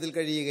നൈരാശ്യത്തിൽ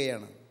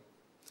കഴിയുകയാണ്,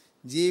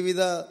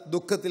 ജീവിത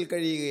ദുഃഖത്തിൽ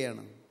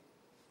കഴിയുകയാണ്.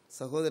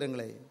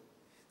 സഹോദരങ്ങളെ,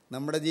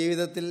 നമ്മുടെ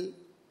ജീവിതത്തിൽ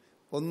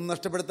ഒന്നും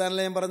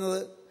നഷ്ടപ്പെടുത്താനല്ല ഞാൻ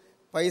പറഞ്ഞത്,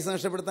 പൈസ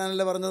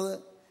നഷ്ടപ്പെടുത്താനല്ല പറഞ്ഞത്.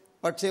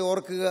 പക്ഷേ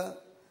ഓർക്കുക,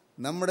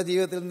 നമ്മുടെ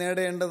ജീവിതത്തിൽ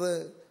നേടേണ്ടത്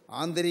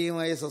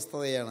ആന്തരികമായ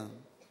സ്വസ്ഥതയാണ്.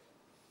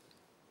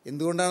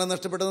 എന്തുകൊണ്ടാണ്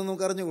നഷ്ടപ്പെട്ടതെന്ന്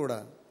നമുക്ക് അറിഞ്ഞുകൂടാ.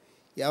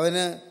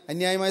 അവന്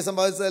അന്യായമായി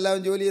സമ്പാദിച്ചതല്ല,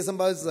 അവൻ ജോലിയെ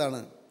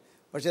സമ്പാദിച്ചതാണ്.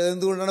 പക്ഷേ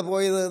അതെന്തുകൊണ്ടാണ്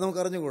പോയത്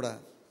നമുക്കറിഞ്ഞുകൂടാ.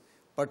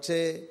 പക്ഷേ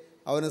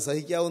അവന്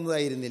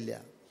സഹിക്കാവുന്നതായിരുന്നില്ല.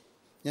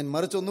 ഞാൻ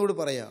മറിച്ചൊന്നുകൂടി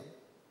പറയാം,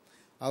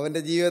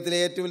 അവൻ്റെ ജീവിതത്തിലെ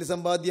ഏറ്റവും വലിയ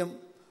സമ്പാദ്യം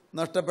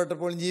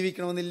നഷ്ടപ്പെട്ടപ്പോൾ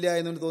ജീവിക്കണമെന്നില്ല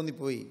എന്നവന്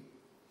തോന്നിപ്പോയി.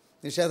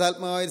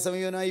 നിഷേധാത്മകമായൊരു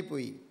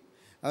സമീപനായിപ്പോയി.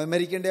 അവൻ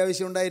മരിക്കേണ്ട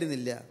ആവശ്യം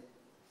ഉണ്ടായിരുന്നില്ല.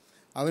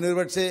 അവനൊരു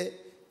പക്ഷേ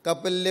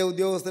കപ്പലിലെ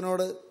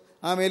ഉദ്യോഗസ്ഥനോട്,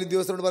 ആ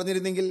മേലുദ്യോഗസ്ഥനോട്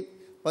പറഞ്ഞിരുന്നെങ്കിൽ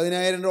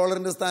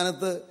 $10,000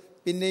 സ്ഥാനത്ത്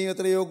പിന്നെയും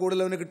എത്രയോ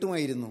കൂടുതൽ അവന്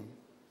കിട്ടുമായിരുന്നു.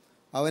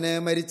 അവന്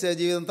മരിച്ച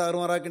ജീവിതം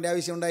താറുമാറാക്കേണ്ട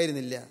ആവശ്യം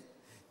ഉണ്ടായിരുന്നില്ല,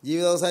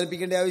 ജീവിതം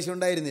അവസാനിപ്പിക്കേണ്ട ആവശ്യം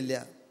ഉണ്ടായിരുന്നില്ല.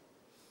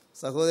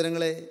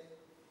 സഹോദരങ്ങളെ,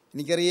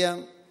 എനിക്കറിയാം,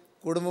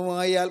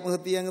 കുടുംബമായി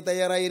ആത്മഹത്യ ചെയ്യാൻ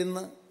തയ്യാറായിരുന്ന,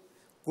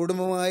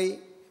 കുടുംബമായി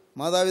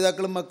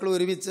മാതാപിതാക്കളും മക്കളും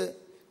ഒരുമിച്ച്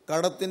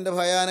കടത്തിൻ്റെ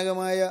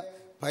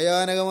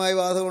ഭയാനകമായ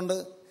ബാധ കൊണ്ട്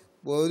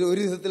ഒരു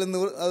വിധത്തിലും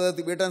അത്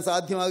വീട്ടാൻ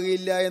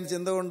സാധ്യമാകുകയില്ല എന്ന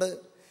ചിന്ത കൊണ്ട്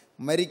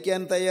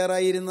മരിക്കാൻ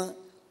തയ്യാറായിരുന്ന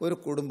ഒരു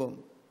കുടുംബം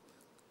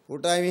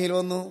കൂട്ടായ്മയിൽ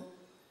വന്നു,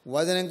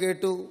 വചനം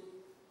കേട്ടു,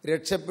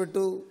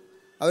 രക്ഷപ്പെട്ടു,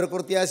 അവർക്ക്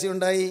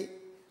പ്രത്യാശയുണ്ടായി.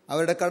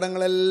 അവരുടെ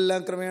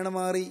കടങ്ങളെല്ലാം ക്രമേണ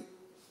മാറി.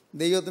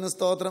 ദൈവത്തിന്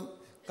സ്തോത്രം.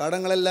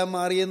 കടങ്ങളെല്ലാം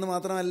മാറിയെന്ന്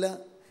മാത്രമല്ല,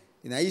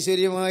 ഇന്ന്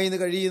ഐശ്വര്യമായി ഇന്ന്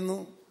കഴിയുന്നു.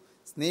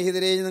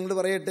 സ്നേഹിതരെ, നിങ്ങൾ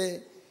പറയട്ടെ,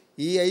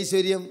 ഈ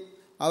ഐശ്വര്യം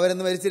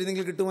അവരന്ന്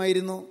മരിച്ചിരുന്നെങ്കിൽ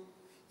കിട്ടുമായിരുന്നു.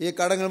 ഈ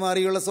കടങ്ങൾ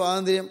മാറിയുള്ള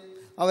സ്വാതന്ത്ര്യം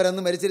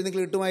അവരന്ന്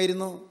മരിച്ചിരുന്നെങ്കിൽ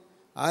കിട്ടുമായിരുന്നു.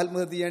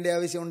 ആത്മഹത്യ ചെയ്യേണ്ട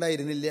ആവശ്യം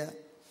ഉണ്ടായിരുന്നില്ല.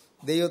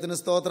 ദൈവത്തിന്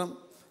സ്തോത്രം.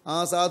 ആ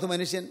സാധു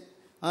മനുഷ്യൻ,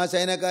 ആ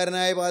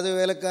ചൈനക്കാരനായ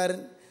പാചകവേലക്കാരൻ,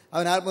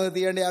 അവൻ ആത്മഹത്യ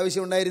ചെയ്യേണ്ട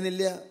ആവശ്യം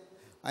ഉണ്ടായിരുന്നില്ല.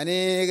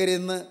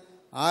 അനേകരിന്ന്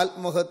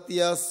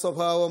ആത്മഹത്യാ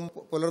സ്വഭാവം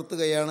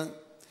പുലർത്തുകയാണ്.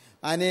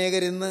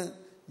 അനേകരിന്ന്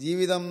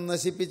ജീവിതം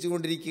നശിപ്പിച്ചു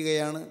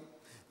കൊണ്ടിരിക്കുകയാണ്.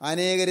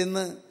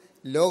 അനേകരിന്ന്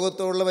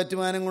ലോകത്തോടുള്ള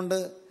പറ്റുമാനം കൊണ്ട്,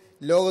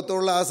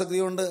 ലോകത്തോടുള്ള ആസക്തി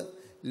കൊണ്ട്,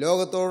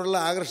 ലോകത്തോടുള്ള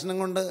ആകർഷണം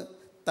കൊണ്ട്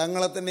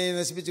തങ്ങളെ തന്നെ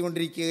നശിപ്പിച്ചു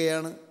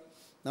കൊണ്ടിരിക്കുകയാണ്.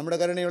 നമ്മുടെ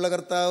കരുണയുള്ള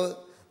കർത്താവ്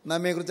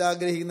നമ്മെക്കുറിച്ച്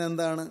ആഗ്രഹിക്കുന്നത്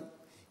എന്താണ്?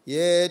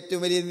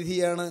 ഏറ്റവും വലിയ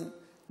നിധിയാണ്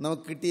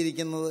നമുക്ക്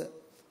കിട്ടിയിരിക്കുന്നത്,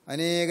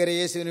 അനേകരെ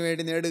യേശുവിന്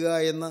വേണ്ടി നേടുക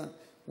എന്ന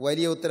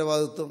വലിയ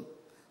ഉത്തരവാദിത്വം.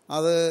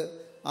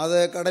 അത്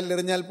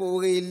കടലിലെറിഞ്ഞാൽ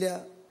പോവുകയില്ല.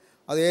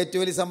 അത്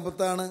ഏറ്റവും വലിയ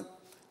സമ്പത്താണ്.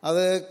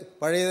 അത്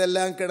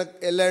പഴയതെല്ലാം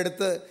എല്ലാം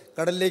എടുത്ത്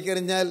കടലിലേക്ക്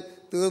എറിഞ്ഞാൽ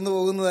തീർന്നു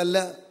പോകുന്നതല്ല.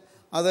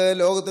 അത്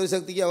ലോകത്തൊരു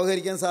ശക്തിക്ക്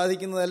അപഹരിക്കാൻ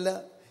സാധിക്കുന്നതല്ല.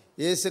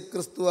 യേശു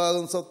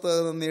ക്രിസ്തുവാകും സ്വത്ത്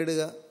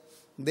നേടുക.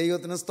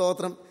 ദൈവത്തിന്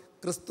സ്തോത്രം.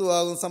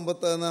 ക്രിസ്തുവാകും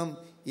സമ്പത്ത് നാം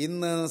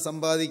ഇന്ന്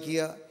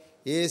സമ്പാദിക്കുക.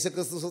 യേശു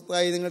ക്രിസ്തു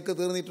സ്വത്തായി നിങ്ങൾക്ക്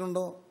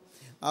തീർന്നിട്ടുണ്ടോ?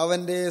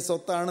 അവൻ്റെ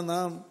സ്വത്താണ്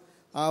നാം.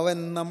 അവൻ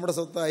നമ്മുടെ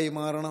സ്വത്തായി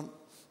മാറണം.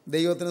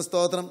 ദൈവത്തിന്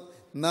സ്തോത്രം.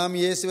 നാം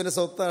യേശുവിൻ്റെ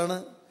സ്വത്താണ്,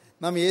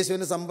 നാം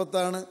യേശുവിൻ്റെ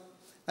സമ്പത്താണ്.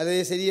 അതേ,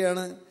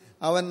 ശരിയാണ്.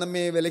 അവൻ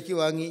നമ്മെ വിലയ്ക്ക്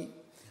വാങ്ങി,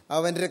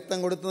 അവൻ്റെ രക്തം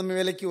കൊടുത്ത് നമ്മെ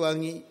വിലയ്ക്ക്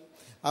വാങ്ങി,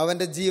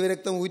 അവൻ്റെ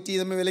ജീവരക്തം ഊറ്റി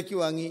നമ്മെ വിലയ്ക്ക്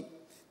വാങ്ങി.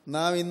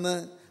 നാം ഇന്ന്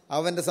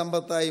അവൻ്റെ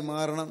സമ്പത്തായി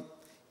മാറണം.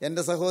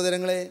 എൻ്റെ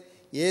സഹോദരങ്ങളെ,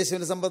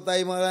 യേശുവിൻ്റെ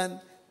സമ്പത്തായി മാറാൻ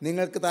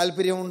നിങ്ങൾക്ക്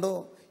താല്പര്യമുണ്ടോ?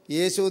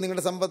 യേശു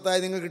നിങ്ങളുടെ സമ്പത്തായി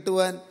നിങ്ങൾ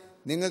കിട്ടുവാൻ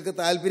നിങ്ങൾക്ക്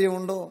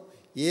താല്പര്യമുണ്ടോ?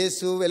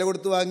 യേശു വില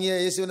കൊടുത്തു വാങ്ങിയ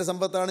യേശുവിൻ്റെ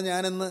സമ്പത്താണ്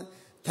ഞാനെന്ന്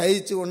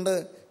ധരിച്ചുകൊണ്ട്,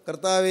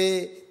 കർത്താവേ,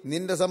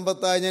 നിൻ്റെ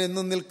സമ്പത്തായി ഞാൻ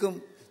എന്നും നിൽക്കും,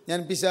 ഞാൻ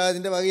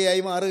പിശാചിൻ്റെ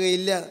വകയായി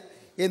മാറുകയില്ല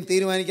എന്ന്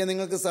തീരുമാനിക്കാൻ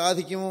നിങ്ങൾക്ക്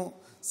സാധിക്കുമോ?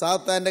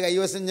 സാത്താൻ്റെ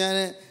കൈവശം ഞാൻ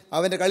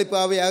അവൻ്റെ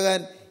കളിപ്പാവയാകാൻ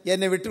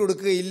എന്നെ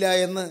വിട്ടുകൊടുക്കുകയില്ല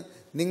എന്ന്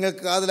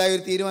നിങ്ങൾക്ക് കാതലായ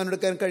ഒരു തീരുമാനം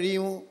എടുക്കാൻ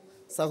കഴിയുമോ?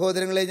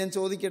 സഹോദരങ്ങളെ, ഞാൻ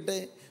ചോദിക്കട്ടെ,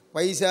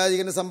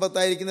 പൈശാചികൻ്റെ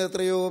സമ്പത്തായിരിക്കുന്ന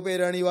എത്രയോ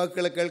പേരാണ് ഈ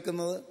വാക്കുകളെ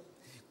കേൾക്കുന്നത്.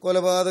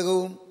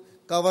 കൊലപാതകവും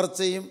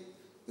കവർച്ചയും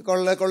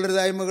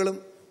കൊള്ളരുതായ്മകളും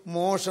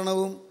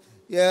മോഷണവും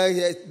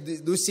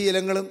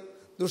ദുശ്ശീലങ്ങളും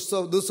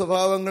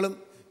ദുസ്വഭാവങ്ങളും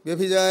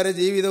വ്യഭിചാര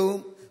ജീവിതവും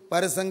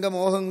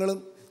പരസംഗമോഹങ്ങളും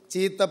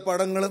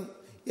ചീത്തപ്പടങ്ങളും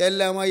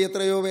എല്ലാമായി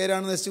എത്രയോ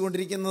പേരാണ്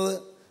നശിച്ചുകൊണ്ടിരിക്കുന്നത്.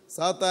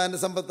 സാത്താൻ്റെ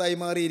സമ്പത്തായി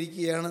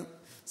മാറിയിരിക്കുകയാണ്.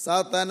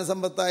 സാത്താൻ്റെ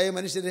സമ്പത്തായ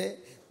മനുഷ്യരെ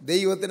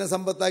ദൈവത്തിൻ്റെ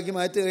സമ്പത്താക്കി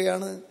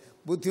മാറ്റുകയാണ്.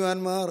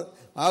 ബുദ്ധിമാന്മാർ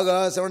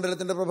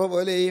ആകാശമണ്ഡലത്തിൻ്റെ പ്രഭ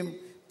പോലെയും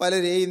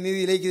പലരെയും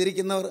നീതിയിലേക്ക്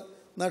തിരിക്കുന്നവർ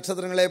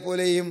നക്ഷത്രങ്ങളെ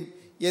പോലെയും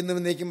എന്നും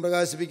എന്നേക്കും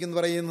പ്രകാശിപ്പിക്കുന്നു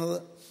പറയുന്നത്.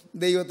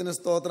 ദൈവത്തിന്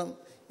സ്തോത്രം.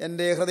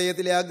 എൻ്റെ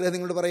ഹൃദയത്തിലെ ആഗ്രഹം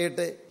നിങ്ങളോട്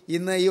പറയട്ടെ.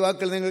 ഇന്ന് ഈ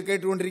വാക്കുകൾ നിങ്ങൾ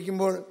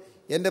കേട്ടുകൊണ്ടിരിക്കുമ്പോൾ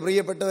എൻ്റെ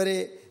പ്രിയപ്പെട്ടവരെ,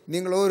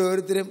 നിങ്ങൾ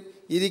ഓരോരുത്തരും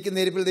ഇരിക്കുന്ന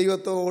ഇരിപ്പിൽ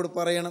ദൈവത്തോട്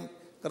പറയണം,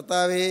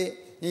 കർത്താവേ,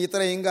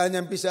 ഇത്രയും കാലം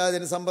ഞാൻ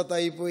പിശാചിന്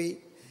സമ്പത്തായിപ്പോയി,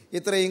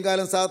 ഇത്രയും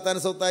കാലം സാത്താൻ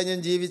സ്വത്തായി ഞാൻ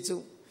ജീവിച്ചു,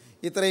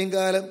 ഇത്രയും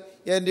കാലം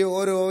എൻ്റെ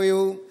ഓരോ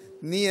അവയവവും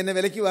നീ എന്നെ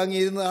വിലയ്ക്ക്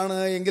വാങ്ങിയിരുന്നതാണ്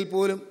എങ്കിൽ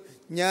പോലും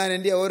ഞാൻ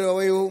എൻ്റെ ഓരോ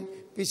അവയവവും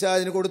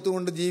പിശാചിന്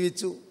കൊടുത്തുകൊണ്ട്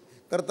ജീവിച്ചു.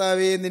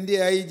 കർത്താവേ,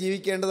 നിൻ്റെയായി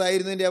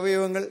ജീവിക്കേണ്ടതായിരുന്നു എൻ്റെ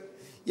അവയവങ്ങൾ.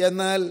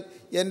 എന്നാൽ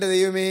എൻ്റെ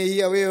ദൈവമേ, ഈ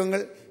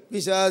അവയവങ്ങൾ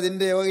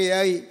പിശാചിൻ്റെ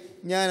വകയായി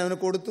ഞാൻ അവന്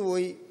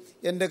കൊടുത്തുപോയി.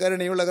 എൻ്റെ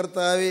കരുണയുള്ള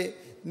കർത്താവേ,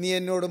 നീ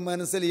എന്നോട്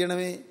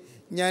മനസ്സലിയണമേ.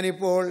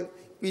 ഞാനിപ്പോൾ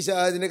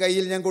പിശാചിൻ്റെ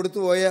കയ്യിൽ ഞാൻ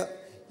കൊടുത്തുപോയ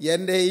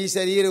എൻ്റെ ഈ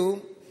ശരീരവും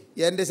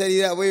എൻ്റെ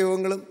ശരീര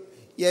അവയവങ്ങളും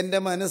എൻ്റെ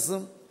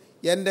മനസ്സും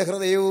എൻ്റെ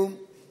ഹൃദയവും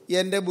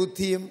എൻ്റെ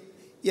ബുദ്ധിയും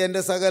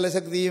എൻ്റെ സകല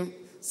ശക്തിയും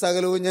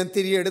സകലവും ഞാൻ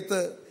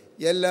തിരിയെടുത്ത്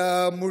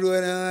എല്ലാം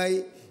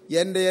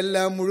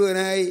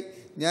മുഴുവനായി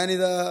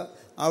ഞാനിതാ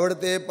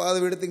അവിടുത്തെ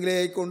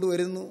പാദപീഠത്തിങ്കിലേക്ക്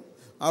കൊണ്ടുവരുന്നു.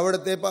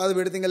 അവിടുത്തെ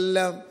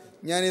പാദപീഠത്തിങ്കലെല്ലാം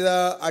ഞാനിതാ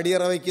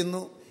അടിയറ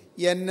വയ്ക്കുന്നു.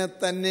 എന്നെ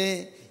തന്നെ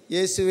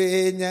യേശുവേ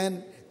ഞാൻ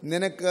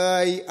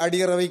നിനക്കായി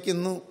അടിയറ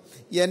വയ്ക്കുന്നു.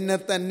 എന്നെ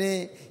തന്നെ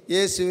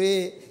യേശുവേ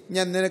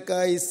ഞാൻ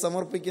നിനക്കായി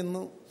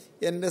സമർപ്പിക്കുന്നു.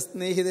 എൻ്റെ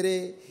സ്നേഹിതരെ,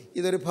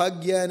 ഇതൊരു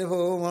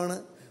ഭാഗ്യാനുഭവമാണ്.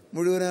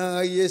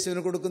 മുഴുവനായി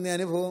യേശുവിന് കൊടുക്കുന്ന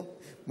അനുഭവം,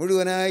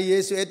 മുഴുവനായി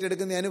യേശു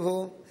ഏറ്റെടുക്കുന്ന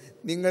അനുഭവം.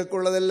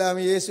 നിങ്ങൾക്കുള്ളതെല്ലാം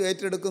യേശു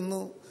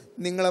ഏറ്റെടുക്കുന്നു.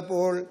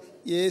 നിങ്ങളപ്പോൾ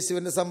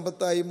യേശുവിൻ്റെ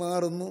സമ്പത്തായി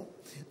മാറുന്നു.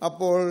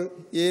 അപ്പോൾ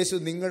യേശു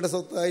നിങ്ങളുടെ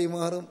സ്വത്തായി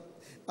മാറും.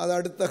 അത്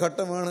അടുത്ത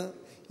ഘട്ടമാണ്.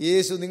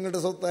 യേശു നിങ്ങളുടെ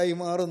സ്വത്തായി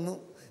മാറുന്നു,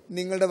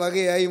 നിങ്ങളുടെ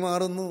വകയായി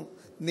മാറുന്നു.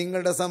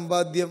 നിങ്ങളുടെ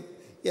സമ്പാദ്യം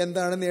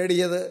എന്താണ്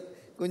നേടിയത്?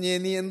 കുഞ്ഞെ,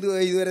 നീ എന്ത്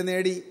ഇതുവരെ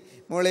നേടി?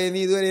 മോളെ, നീ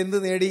ഇതുവരെ എന്ത്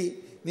നേടി?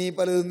 നീ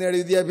പലതും നേടി.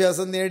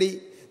 വിദ്യാഭ്യാസം നേടി,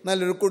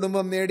 നല്ലൊരു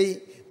കുടുംബം നേടി,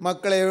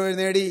 മക്കളെ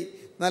നേടി,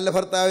 നല്ല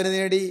ഭർത്താവിനെ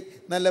നേടി,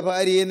 നല്ല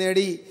ഭാര്യയെ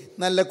നേടി,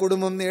 നല്ല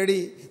കുടുംബം നേടി,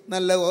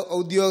 നല്ല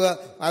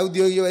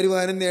ഔദ്യോഗിക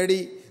വരുമാനം നേടി.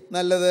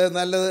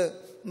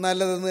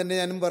 നല്ലതെന്ന് തന്നെ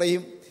ഞാനും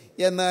പറയും.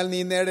 എന്നാൽ നീ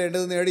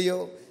നേടേണ്ടത് നേടിയോ?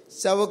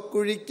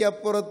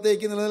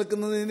 ശവക്കുഴിക്കപ്പുറത്തേക്ക്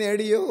നിലനിൽക്കുന്നത് നീ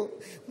നേടിയോ?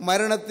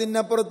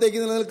 മരണത്തിനപ്പുറത്തേക്ക്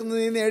നിലനിൽക്കുന്നത്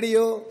നീ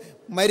നേടിയോ?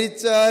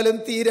 മരിച്ചാലും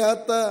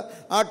തീരാത്ത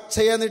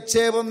അക്ഷയ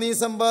നിക്ഷേപം നീ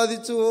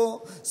സമ്പാദിച്ചുവോ?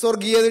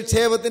 സ്വർഗീയ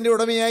നിക്ഷേപത്തിൻ്റെ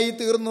ഉടമയായി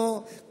തീർന്നോ?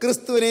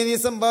 ക്രിസ്തുവിനെ നീ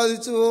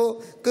സമ്പാദിച്ചുവോ?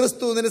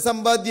 ക്രിസ്തു നിന്റെ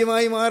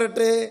സമ്പാദ്യമായി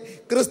മാറട്ടെ,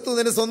 ക്രിസ്തു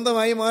നിന്റെ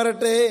സ്വന്തമായി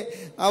മാറട്ടെ.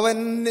 അവൻ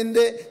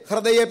നിന്റെ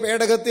ഹൃദയ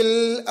പേടകത്തിൽ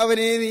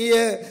അവനെ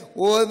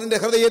നിന്റെ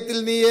ഹൃദയത്തിൽ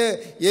നീ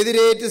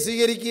എതിരേറ്റ്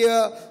സ്വീകരിക്കുക.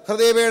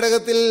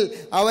 ഹൃദയപേടകത്തിൽ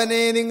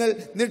അവനെ നിങ്ങൾ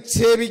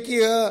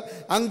നിക്ഷേപിക്കുക.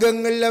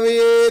 അംഗങ്ങളിൽ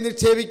അവയെ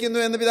നിക്ഷേപിക്കുന്നു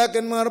എന്ന്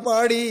പിതാക്കന്മാർ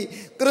പാടി.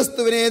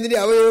 ക്രിസ്തുവിനെ നിന്റെ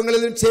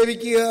അവയവങ്ങളിൽ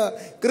നിക്ഷേപിക്കുക.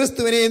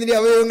 ക്രിസ്തുവിനെ നിന്റെ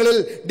അവയവങ്ങളിൽ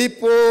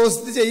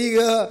ഡിപ്പോസിറ്റ്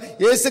ചെയ്യുക.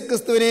 യേശു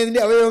ക്രിസ്തുവിനെ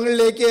നിന്റെ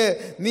അവയവങ്ങളിലേക്ക്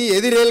നീ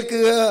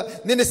എതിരേൽക്കുക.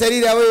 നിന്റെ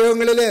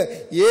ശരീരാവയവങ്ങളിൽ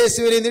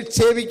യേശുവിനെ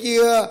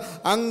നിക്ഷേപിക്കുക.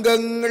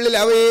 അംഗങ്ങളിൽ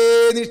അവയെ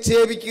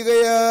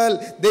നിക്ഷേപിക്കുകയാൽ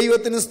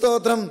ദൈവത്തിന്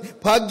സ്തോത്രം,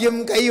 ഭാഗ്യം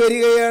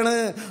കൈവരികയാണ്,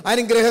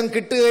 അനുഗ്രഹം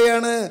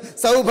കിട്ടുകയാണ്,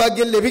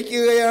 സൗഭാഗ്യം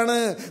ലഭിക്കുകയാണ്,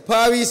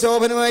 ഭാവി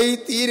ശോഭനമായി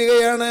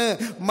തീരുകയാണ്.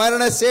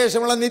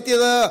 മരണശേഷമുള്ള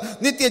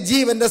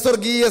നിത്യജീവന്റെ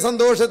സ്വർഗീയ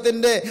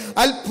സന്തോഷത്തിന്റെ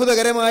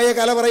അത്ഭുതകരമായ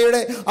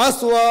കലവറയുടെ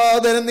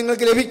ആസ്വാദനം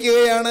നിങ്ങൾക്ക്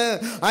ലഭിക്കുകയാണ്.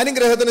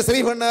 അനുഗ്രഹത്തിന്റെ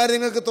ശ്രീഭണ്ഡാരം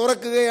നിങ്ങൾക്ക്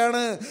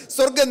തുറക്കുകയാണ്.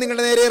 സ്വർഗം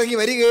നിങ്ങളുടെ നേരെ ഇറങ്ങി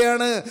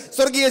വരികയാണ്.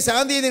 സ്വർഗീയ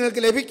ശാന്തി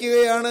നിങ്ങൾക്ക്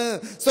ലഭിക്കുകയാണ്.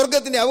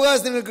 സ്വർഗത്തിന്റെ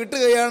അവകാശം നിങ്ങൾക്ക്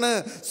കിട്ടുകയാണ്.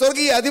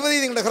 സ്വർഗീയ അധിപതി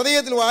നിങ്ങളുടെ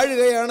ഹൃദയത്തിൽ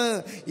വാഴുകയാണ്.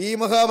 ഈ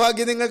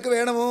മഹാഭാഗ്യം നിങ്ങൾക്ക്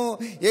വേണമോ?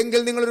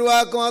 എങ്കിൽ നിങ്ങളൊരു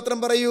വാക്ക് മാത്രം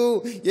പറയൂ,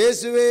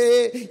 യേശുവേ,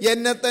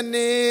 എന്നെ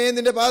തന്നെ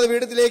നിന്റെ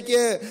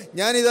പാദപീഠത്തിലേക്ക്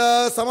ഞാനിതാ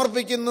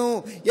സമർപ്പിക്കുന്നു.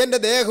 എൻ്റെ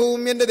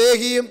ദേഹവും എൻ്റെ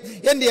ദേഹിയും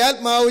എൻ്റെ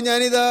ആത്മാവും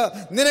ഞാനിതാ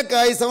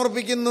നിനക്കായി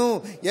സമർപ്പിക്കുന്നു.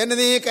 എന്നെ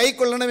നീ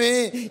കൈക്കൊള്ളണമേ,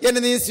 എന്നെ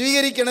നീ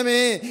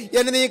സ്വീകരിക്കണമേ,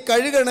 എന്നെ നീ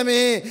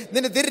കഴുകണമേ,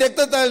 നിന്റെ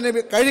തിരുരക്തത്താൽ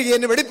കഴുകി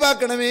എന്നെ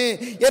വെടിപ്പാക്കണമേ,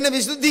 എന്നെ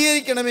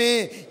വിശുദ്ധീകരിക്കണമേ,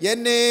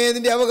 എന്നെ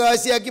നിന്റെ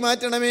അവകാശിയാക്കി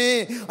മാറ്റണമേ.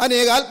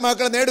 അനേക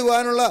ആത്മാക്കളെ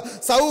നേടുവാനുള്ള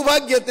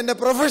സൗഭാഗ്യത്തിന്റെ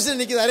പ്രൊഫഷൻ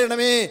എനിക്ക്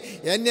തരണമേ,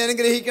 എന്നെ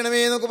അനുഗ്രഹിക്കണമേ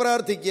എന്നൊക്കെ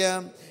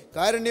പ്രാർത്ഥിക്കാം.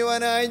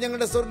 കാരുണ്യവാനായ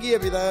ഞങ്ങളുടെ സ്വർഗീയ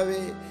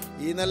പിതാവേ,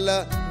 ഈ നല്ല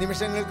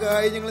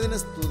നിമിഷങ്ങൾക്കായി ഞങ്ങൾ നിന്നെ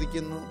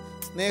സ്തുതിക്കുന്നു.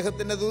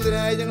 സ്നേഹത്തിന്റെ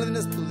ദൂതനായി ഞങ്ങൾ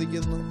നിന്നെ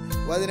സ്തുതിക്കുന്നു.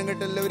 വചനം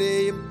കേട്ട്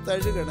എല്ലാവരെയും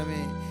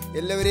തഴുകണമേ,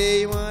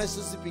 എല്ലാവരെയും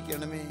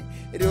ആശ്വസിപ്പിക്കണമേ,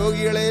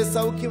 രോഗികളെ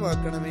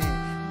സൗഖ്യമാക്കണമേ,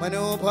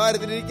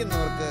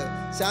 മനോഭാരത്തിലിരിക്കുന്നവർക്ക്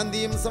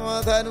ശാന്തിയും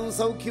സമാധാനവും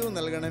സൗഖ്യവും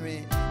നൽകണമേ.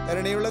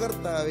 കരുണയുള്ള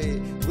കർത്താവേ,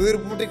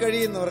 വീർപ്പുമുട്ടി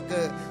കഴിയുന്നവർക്ക്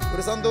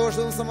ഒരു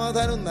സന്തോഷവും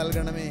സമാധാനവും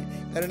നൽകണമേ.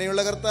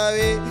 കരുണയുള്ള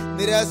കർത്താവേ,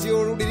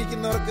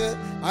 നിരാശയോടുകൂടിയിരിക്കുന്നവർക്ക്,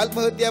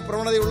 ആത്മഹത്യാ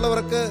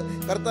പ്രവണതയുള്ളവർക്ക്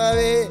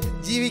കർത്താവേ,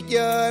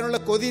 ജീവിക്കാനുള്ള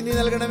കൊതി നീ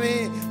നൽകണമേ,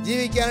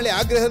 ജീവിക്കാനുള്ള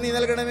ആഗ്രഹം നീ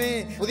നൽകണമേ,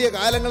 പുതിയ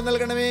കാലങ്ങൾ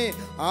നൽകണമേ,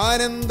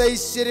 ആനന്ദ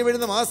ഐശ്വര്യം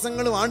വരുന്ന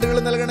മാസങ്ങളും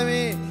ആണ്ടുകളും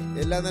നൽകണമേ,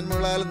 എല്ലാ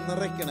നന്മകളാലും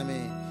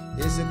നിറയ്ക്കണമേ.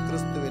 യേശു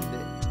ക്രിസ്തുവിന്റെ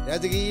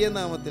രാജകീയ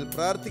നാമത്തിൽ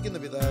പ്രാർത്ഥിക്കുന്ന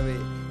പിതാവേ,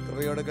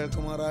 കൃപയോടെ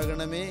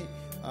കേൾക്കുമാറാകണമേ.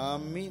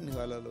 ആമീൻ.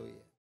 ഹല്ലേലൂയ.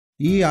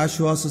 ഈ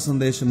ആശ്വാസ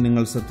സന്ദേശം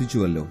നിങ്ങൾ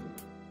ശ്രദ്ധിച്ചുവല്ലോ.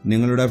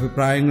 നിങ്ങളുടെ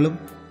അഭിപ്രായങ്ങളും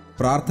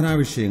പ്രാർത്ഥനാ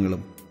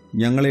വിഷയങ്ങളും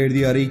ഞങ്ങളെ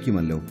എഴുതി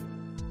അറിയിക്കുമല്ലോ.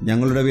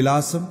 ഞങ്ങളുടെ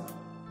വിലാസം: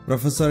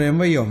 പ്രൊഫസർ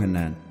M.Y.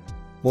 യോഹന്നാൻ,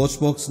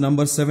 post box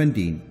number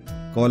 17,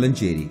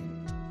 Kolenchery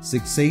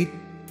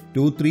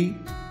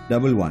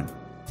 682311.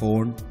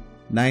 Phone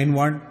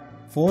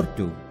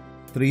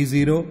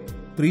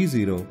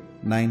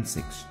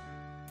 9142303096.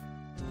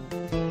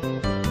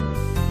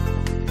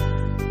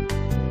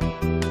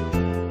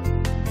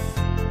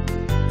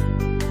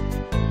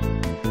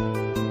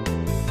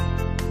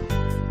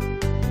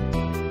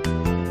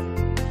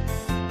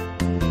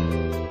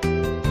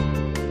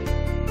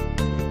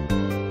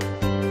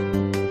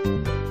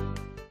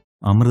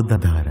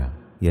 അമൃതധാര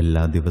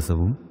എല്ലാ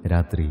ദിവസവും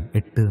രാത്രി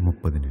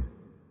 8:30.